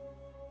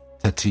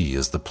 Teti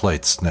is the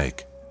plate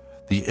snake,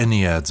 the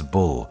Ennead's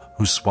bull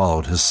who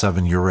swallowed his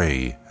 7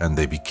 urei and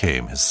they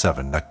became his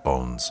 7 neck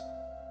bones.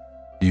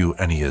 You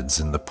Enneads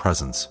in the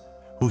presence,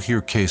 who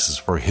hear cases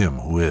for him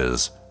who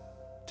is,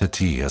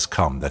 Teti has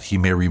come that he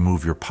may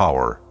remove your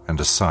power and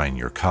assign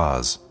your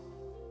cause.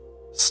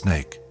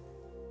 Snake,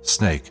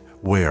 snake,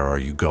 where are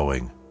you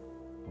going?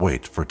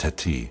 Wait for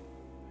Teti.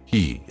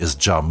 He is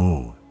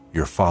Jamu,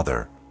 your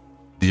father.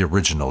 The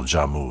original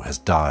Jamu has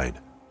died.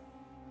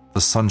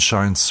 The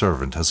sunshine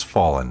servant has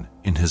fallen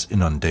in his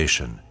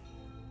inundation.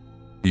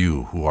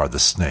 You who are the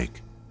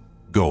snake,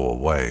 go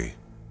away.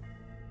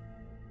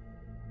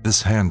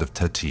 This hand of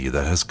Teti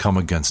that has come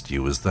against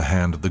you is the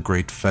hand of the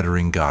great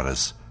fettering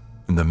goddess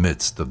in the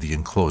midst of the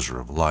enclosure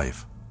of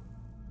life.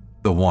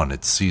 The one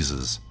it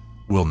seizes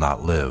will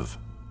not live.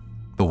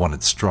 The one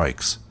it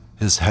strikes,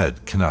 his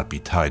head cannot be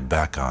tied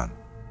back on.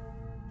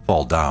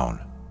 Fall down,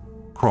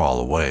 crawl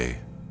away.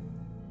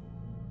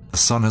 The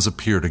sun has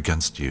appeared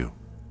against you.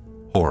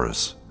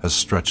 Horus has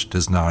stretched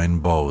his 9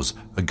 bows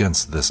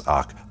against this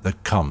Ak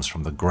that comes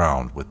from the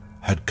ground with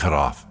head cut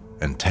off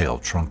and tail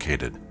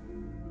truncated.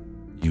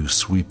 You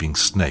sweeping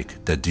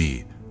snake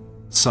Dedi,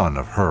 son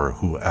of her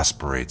who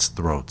aspirates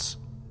throats,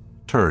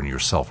 turn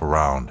yourself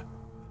around,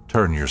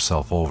 turn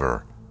yourself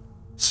over.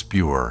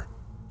 Spewer,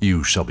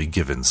 you shall be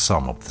given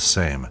some of the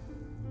same.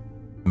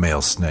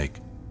 Male snake,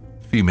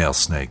 female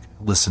snake,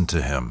 listen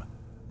to him,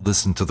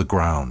 listen to the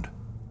ground,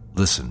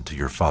 listen to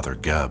your father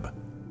Geb.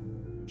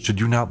 Should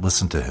you not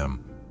listen to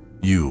him,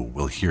 you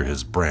will hear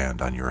his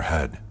brand on your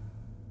head.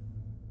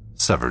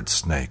 Severed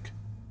snake,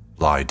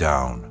 lie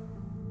down.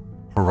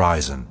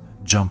 Horizon,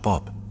 jump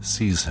up,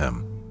 seize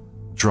him,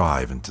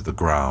 drive into the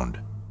ground,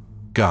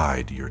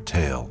 guide your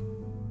tail.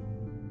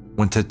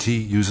 When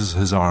Teti uses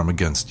his arm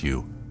against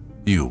you,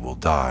 you will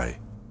die,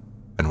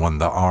 and when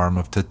the arm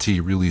of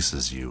Teti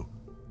releases you,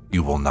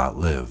 you will not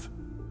live.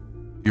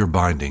 Your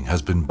binding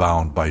has been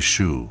bound by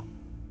Shu.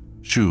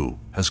 Shu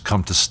has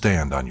come to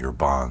stand on your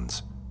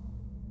bonds.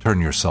 Turn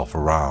yourself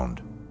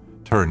around,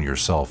 turn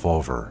yourself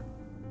over.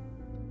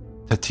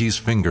 Teti's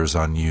fingers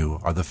on you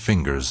are the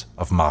fingers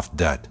of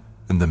Mafdet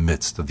in the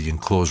midst of the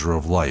enclosure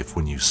of life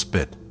when you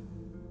spit.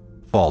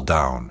 Fall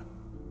down,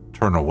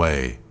 turn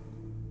away,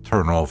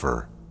 turn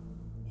over.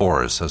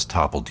 Horus has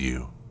toppled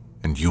you,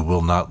 and you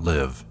will not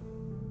live.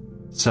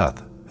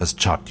 Seth has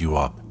chopped you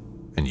up,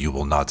 and you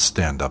will not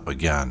stand up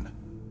again.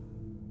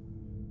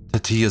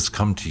 Teti has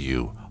come to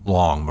you,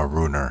 long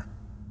marooner,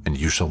 and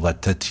you shall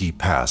let Teti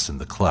pass in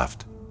the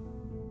cleft.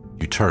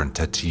 You turn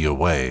Teti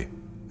away,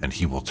 and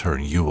he will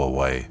turn you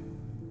away.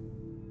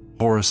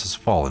 Horus has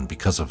fallen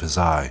because of his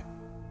eye.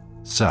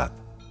 Seth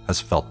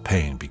has felt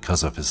pain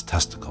because of his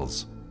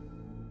testicles.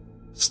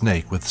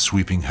 Snake with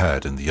sweeping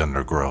head in the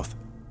undergrowth,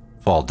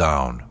 fall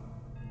down,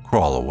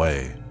 crawl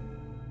away.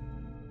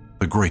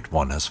 The Great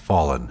One has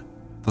fallen,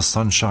 the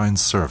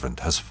Sunshine's servant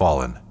has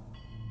fallen.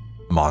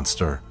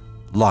 Monster,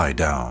 lie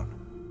down.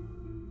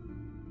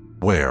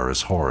 Where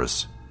is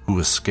Horus, who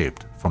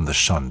escaped from the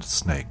shunned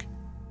snake?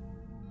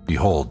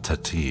 Behold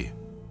Teti.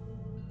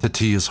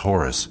 Teti is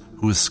Horus,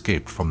 who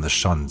escaped from the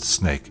shunned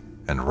snake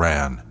and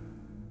ran.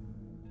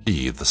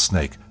 He, the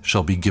snake,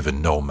 shall be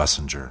given no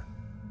messenger.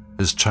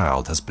 His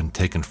child has been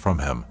taken from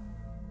him.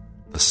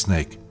 The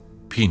snake,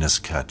 penis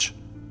catch.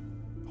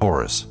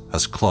 Horus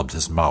has clubbed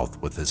his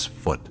mouth with his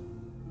foot.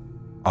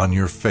 On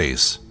your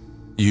face,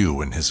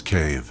 you in his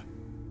cave.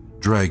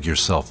 Drag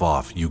yourself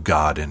off, you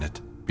god in it,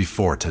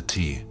 before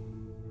Teti.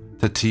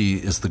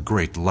 Teti is the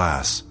great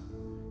lass.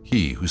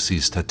 He who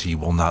sees Teti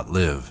will not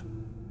live.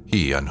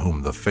 He on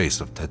whom the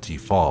face of Teti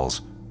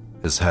falls,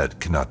 his head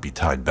cannot be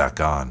tied back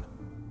on.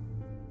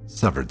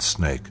 Severed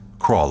snake,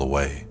 crawl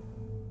away.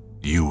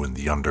 You in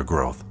the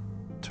undergrowth,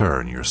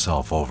 turn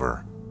yourself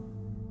over.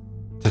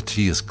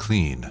 Teti is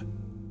clean.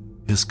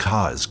 His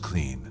ka is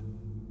clean.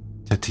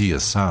 Teti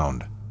is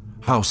sound.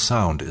 How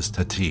sound is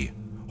Teti?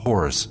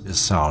 Horus is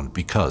sound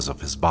because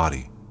of his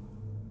body.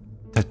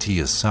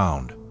 Teti is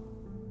sound.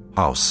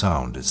 How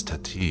sound is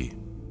Teti?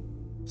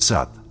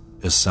 Seth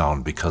is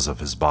sound because of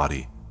his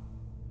body.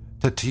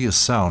 Teti is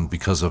sound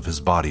because of his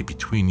body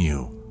between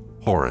you,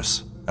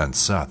 Horus and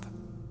Seth.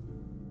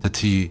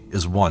 Teti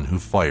is one who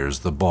fires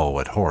the bow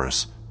at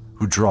Horus,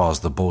 who draws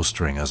the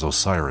bowstring as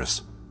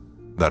Osiris.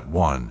 That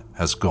one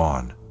has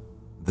gone.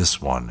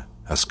 This one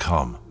has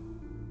come.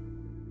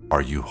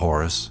 Are you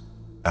Horus?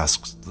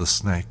 Asks the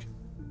snake.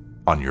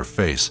 On your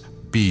face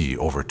be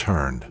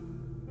overturned.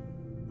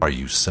 Are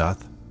you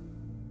Seth?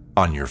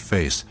 On your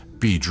face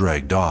be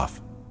dragged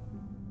off.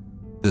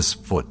 This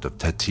foot of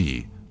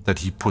Teti that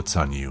he puts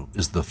on you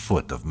is the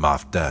foot of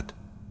Mafdet.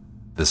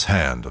 This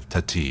hand of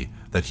Teti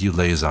that he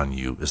lays on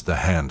you is the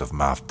hand of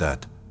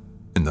Mafdet,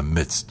 in the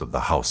midst of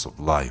the house of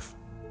life.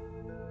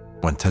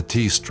 When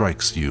Teti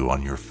strikes you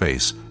on your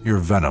face, your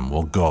venom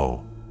will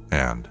go,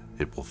 and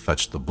it will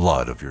fetch the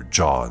blood of your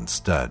jaw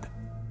instead.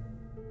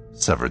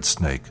 Severed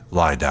snake,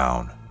 lie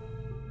down.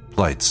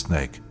 Plight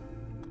snake,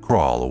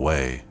 crawl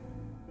away.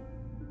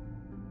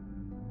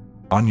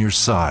 On your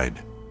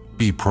side,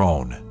 be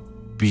prone.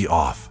 Be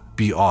off,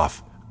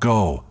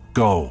 go,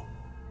 go.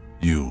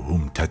 You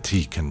whom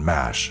Teti can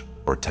mash,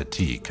 or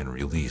Teti can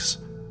release,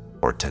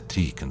 or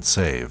Teti can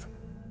save.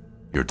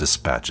 Your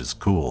dispatch is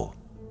cool.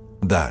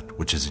 That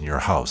which is in your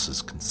house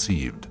is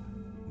conceived.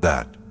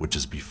 That which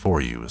is before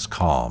you is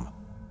calm.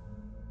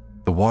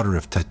 The water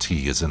of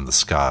Teti is in the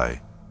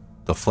sky.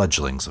 The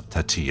fledglings of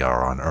Teti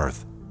are on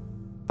earth.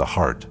 The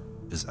heart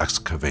is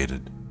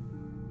excavated.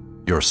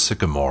 Your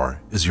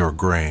sycamore is your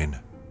grain.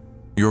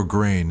 Your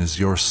grain is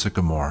your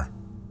sycamore.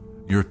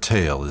 Your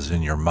tail is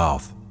in your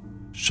mouth,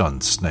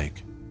 shunned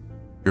snake.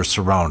 Your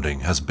surrounding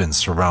has been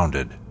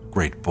surrounded,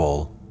 great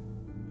bull.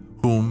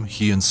 Whom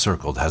he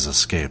encircled has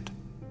escaped.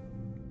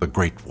 The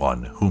great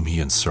one whom he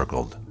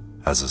encircled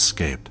has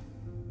escaped.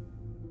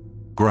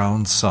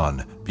 Ground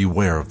son,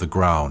 beware of the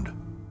ground.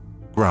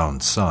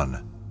 Ground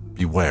son,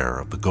 beware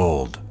of the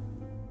gold.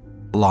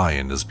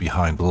 Lion is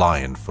behind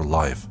lion for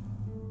life.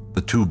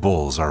 The two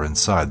bulls are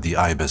inside the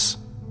ibis.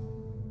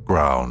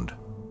 Ground,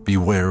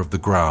 beware of the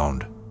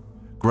ground.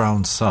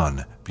 Ground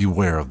son,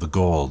 beware of the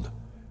gold.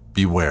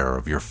 Beware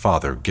of your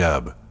father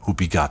Geb, who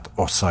begot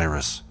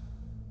Osiris.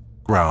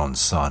 Ground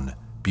son,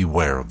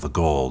 beware of the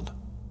gold.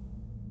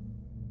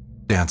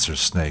 Dancer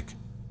snake,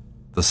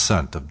 the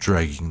scent of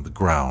dragging the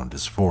ground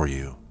is for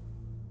you.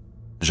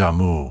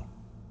 Jamu,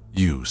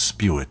 you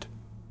spew it,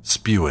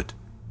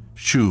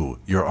 shoo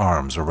your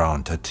arms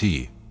around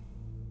Teti.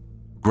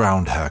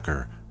 Ground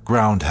hacker,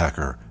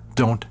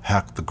 don't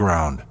hack the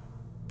ground.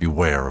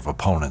 Beware of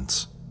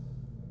opponents.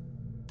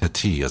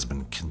 Teti has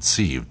been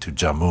conceived to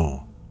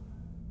Jamu.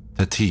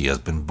 Teti has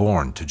been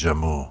born to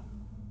Jamu.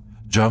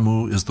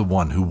 Jamu is the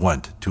one who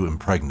went to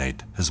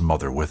impregnate his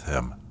mother with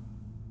him.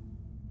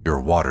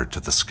 Your water to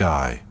the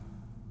sky,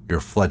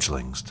 your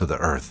fledglings to the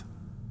earth.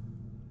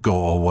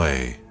 Go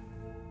away.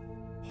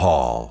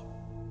 Haul.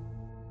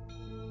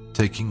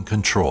 Taking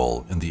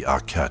control in the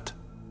Akhet.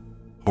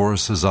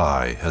 Horus's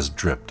eye has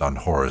dripped on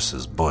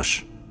Horus's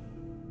bush.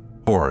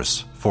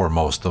 Horus,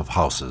 foremost of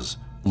houses,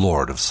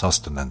 lord of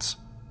sustenance,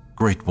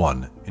 great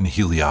one in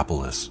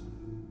Heliopolis.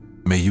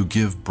 May you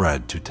give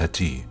bread to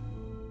Teti.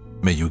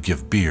 May you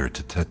give beer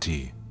to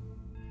Teti.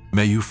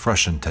 May you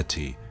freshen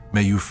Teti.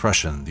 May you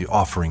freshen the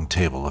offering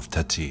table of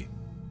Teti.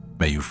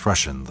 May you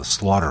freshen the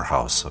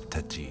slaughterhouse of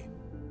Teti.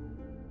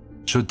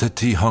 Should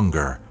Teti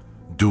hunger,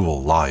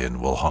 dual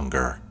lion will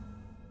hunger.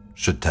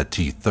 Should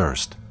Teti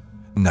thirst,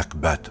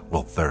 Nekbet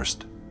will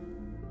thirst.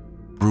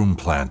 Broom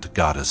plant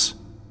goddess,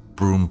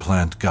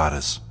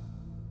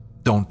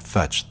 don't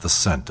fetch the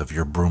scent of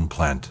your broom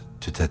plant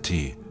to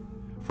Teti,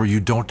 for you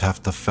don't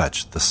have to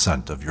fetch the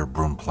scent of your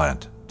broom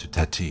plant to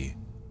Teti.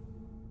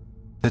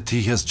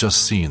 Teti has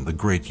just seen the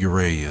great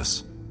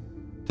Uraeus.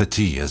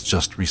 Teti has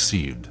just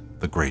received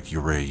the great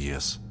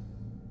Uraeus.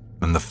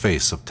 And the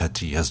face of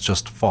Teti has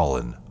just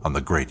fallen on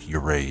the great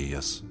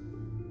Uraeus.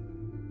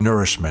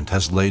 Nourishment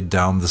has laid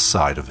down the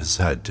side of his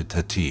head to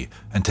Teti,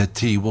 and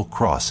Teti will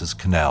cross his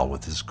canal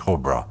with his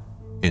cobra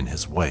in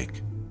his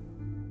wake.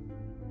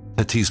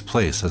 Teti's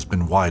place has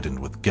been widened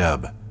with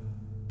Geb.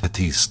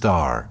 Teti's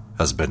star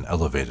has been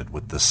elevated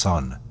with the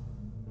sun,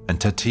 and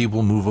Teti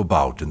will move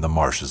about in the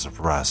marshes of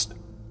rest.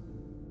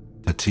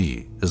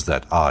 Teti is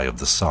that eye of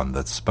the sun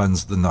that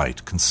spends the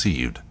night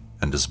conceived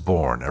and is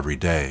born every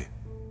day.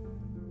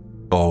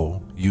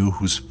 O you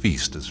whose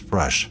feast is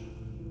fresh,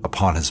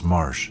 upon his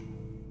marsh.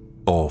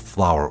 O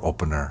flower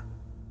opener,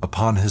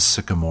 upon his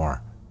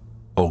sycamore.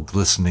 O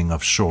glistening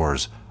of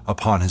shores,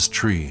 upon his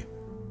tree.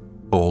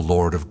 O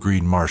lord of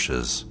green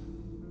marshes,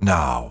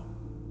 now,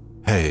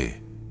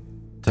 hey,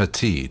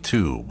 Teti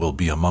too will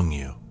be among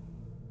you.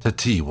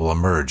 Teti will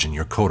emerge in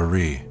your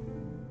coterie.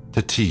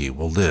 Teti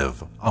will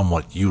live on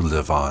what you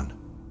live on.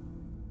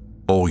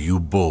 O you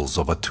bulls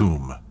of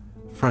Atum,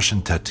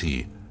 freshen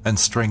Teti and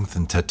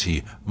strengthen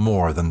Teti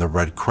more than the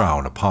red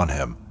crown upon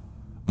him,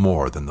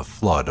 more than the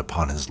flood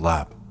upon his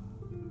lap,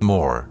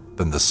 more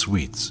than the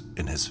sweets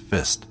in his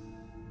fist.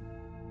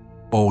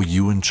 O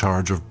you in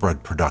charge of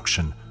bread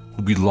production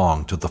who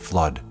belong to the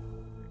flood,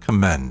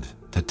 commend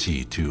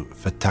Teti to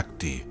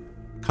Fetekti,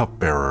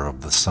 cupbearer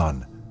of the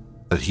sun,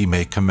 that he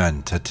may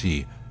commend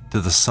Teti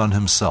to the sun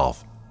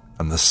himself,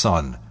 and the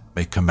sun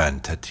may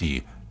commend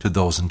Teti to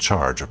those in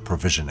charge of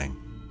provisioning.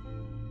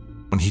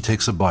 When he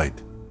takes a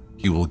bite,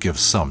 he will give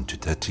some to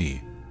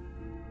Teti.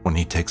 When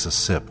he takes a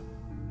sip,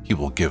 he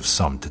will give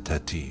some to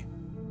Teti,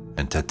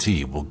 and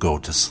Teti will go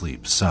to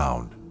sleep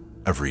sound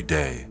every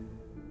day.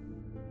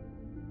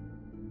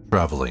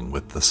 Traveling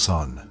with the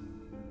sun.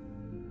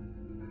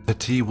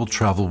 Teti will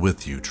travel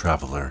with you,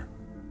 traveler.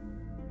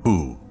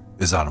 Who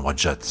is on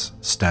Wadjet's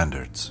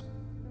standards?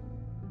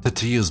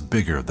 Teti is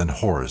bigger than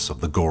Horus of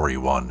the gory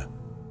one,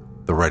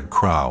 the red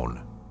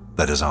crown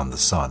that is on the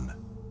sun.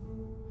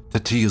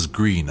 Teti is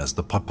green as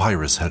the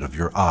papyrus head of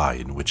your eye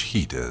in which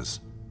heat is,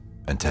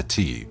 and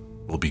Teti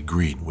will be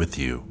green with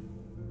you.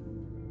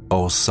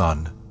 O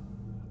sun,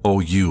 O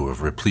you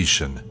of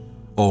repletion,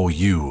 O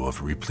you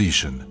of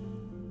repletion,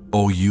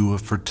 O you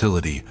of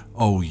fertility,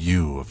 O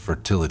you of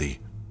fertility,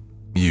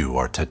 you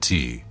are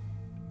Teti.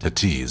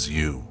 Teti is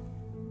you.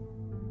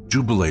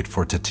 Jubilate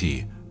for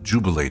Teti,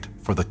 jubilate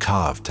for the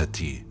Ka of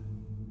Teti.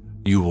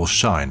 You will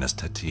shine as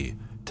Teti,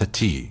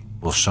 Teti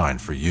will shine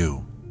for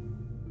you.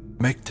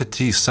 Make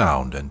Teti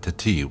sound, and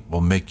Teti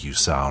will make you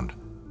sound.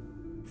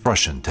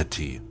 Freshen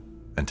Teti,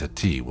 and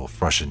Teti will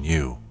freshen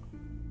you.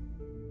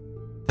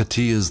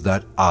 Teti is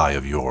that eye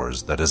of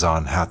yours that is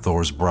on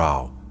Hathor's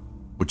brow,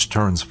 which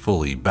turns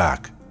fully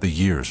back the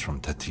years from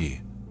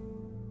Teti.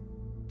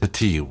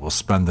 Teti will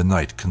spend the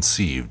night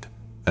conceived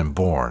and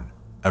born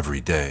every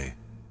day.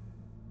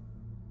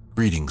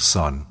 Greetings,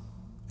 sun,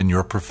 in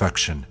your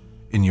perfection,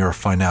 in your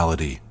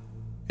finality,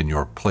 in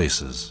your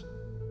places,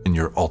 in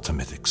your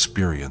ultimate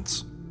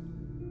experience.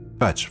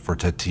 Fetch for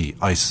Teti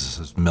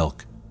Isis's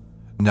milk,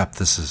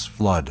 Nephthys's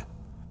flood,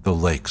 the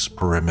lake's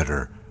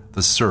perimeter,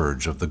 the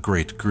surge of the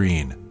great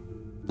green,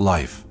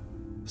 life,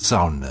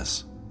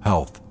 soundness,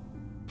 health,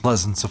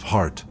 pleasance of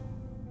heart,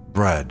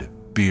 bread,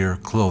 beer,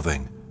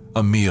 clothing,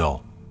 a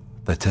meal,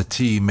 that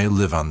Teti may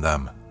live on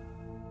them.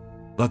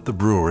 Let the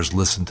brewers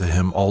listen to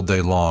him all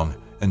day long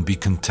and be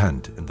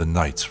content in the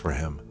nights for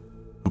him,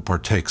 who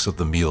partakes of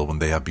the meal when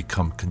they have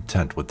become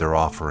content with their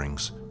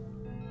offerings.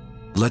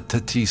 Let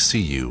Teti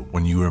see you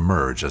when you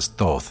emerge as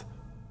Thoth,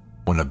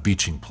 when a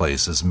beaching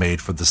place is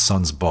made for the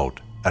sun's boat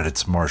at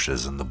its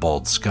marshes in the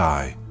bald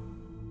sky,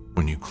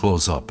 when you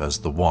close up as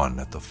the one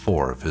at the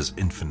fore of his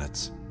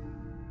infinites.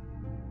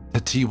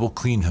 Teti will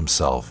clean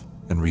himself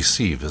and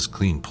receive his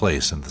clean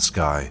place in the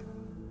sky.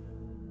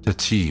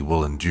 Teti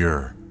will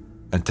endure,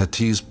 and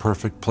Teti's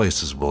perfect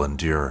places will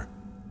endure,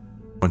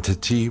 when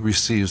Teti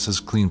receives his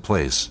clean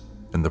place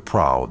in the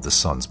prow of the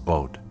sun's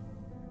boat.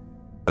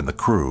 And the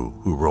crew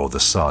who row the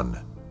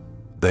sun,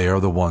 they are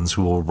the ones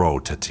who will row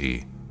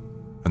Teti,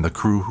 and the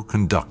crew who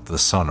conduct the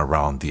sun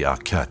around the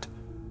Akhet,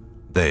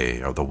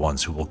 they are the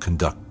ones who will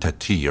conduct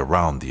Teti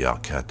around the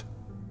Akhet.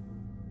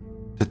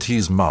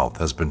 Teti's mouth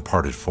has been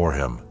parted for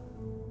him.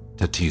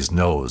 Teti's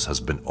nose has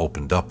been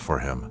opened up for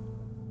him.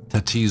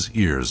 Teti's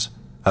ears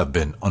have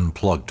been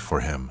unplugged for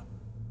him.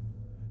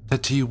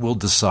 Teti will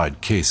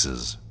decide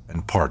cases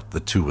and part the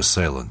two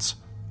assailants,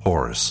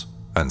 Horus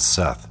and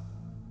Seth.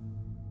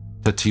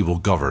 Teti will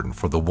govern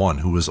for the one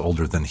who is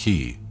older than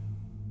he.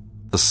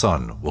 The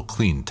sun will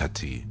clean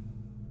Teti.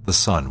 The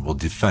sun will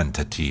defend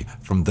Teti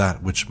from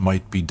that which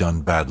might be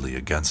done badly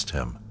against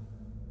him.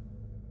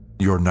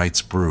 Your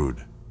night's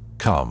brood,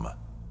 come,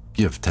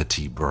 give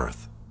Teti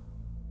birth.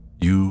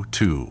 You,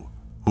 too,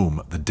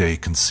 whom the day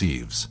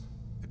conceives,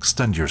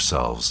 extend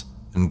yourselves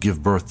and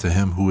give birth to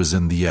him who is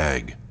in the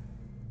egg.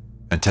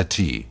 And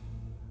Teti,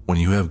 when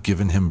you have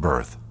given him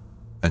birth,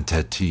 and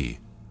Teti,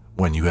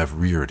 when you have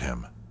reared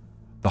him,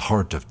 the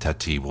heart of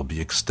Teti will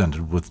be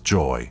extended with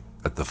joy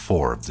at the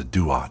fore of the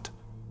Duat.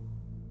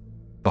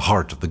 The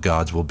heart of the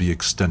gods will be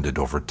extended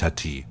over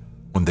Teti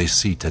when they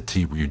see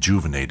Teti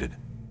rejuvenated,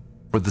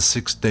 for the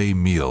 6th-day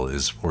meal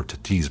is for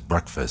Teti's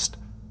breakfast,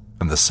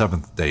 and the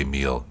 7th-day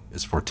meal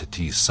is for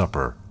Teti's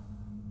supper,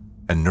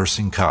 and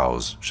nursing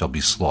cows shall be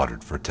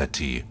slaughtered for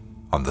Teti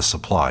on the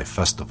supply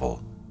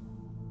festival.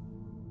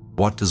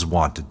 What is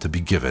wanted to be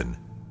given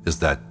is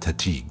that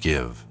Teti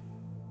give,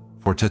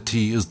 for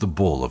Teti is the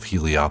bull of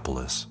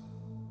Heliopolis.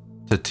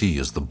 Teti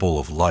is the bull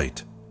of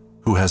light,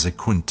 who has a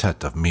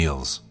quintet of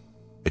meals,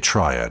 a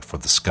triad for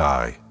the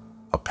sky,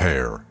 a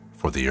pair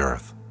for the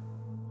earth.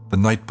 The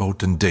night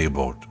boat and day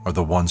boat are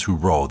the ones who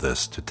row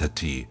this to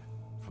Teti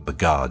from the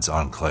gods'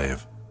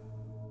 enclave.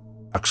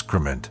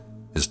 Excrement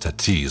is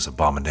Teti's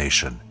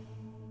abomination.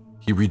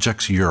 He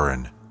rejects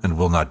urine and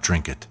will not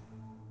drink it.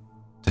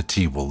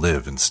 Teti will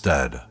live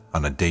instead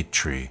on a date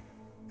tree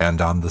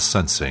and on the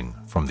sensing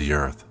from the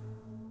earth.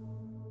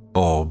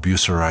 O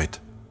Bucerite,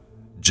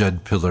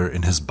 Jed pillar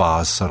in his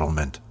Ba's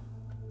settlement,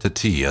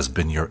 Teti has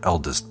been your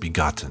eldest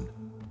begotten.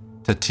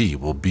 Teti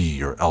will be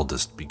your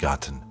eldest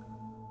begotten.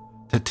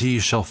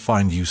 Teti shall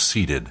find you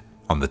seated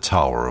on the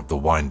tower of the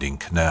winding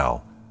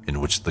canal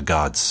in which the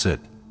gods sit,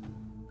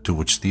 to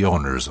which the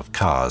owners of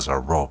Kaz are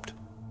roped,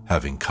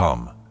 having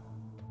come.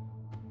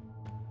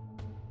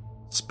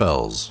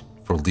 Spells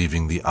for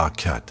leaving the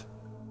Akhet.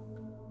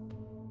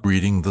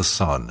 Greeting the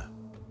sun.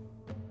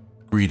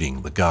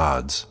 Greeting the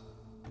gods.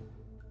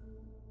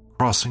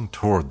 Crossing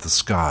toward the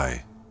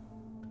sky.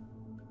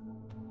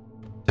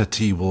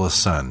 Teti will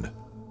ascend,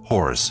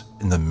 Horus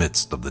in the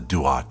midst of the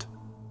Duat.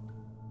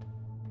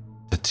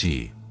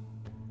 Teti,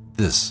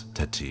 this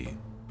Teti,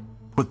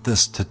 put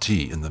this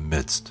Teti in the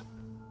midst.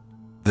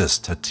 This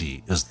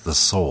Teti is the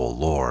sole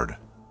lord.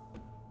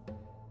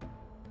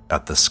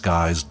 At the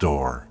sky's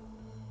door,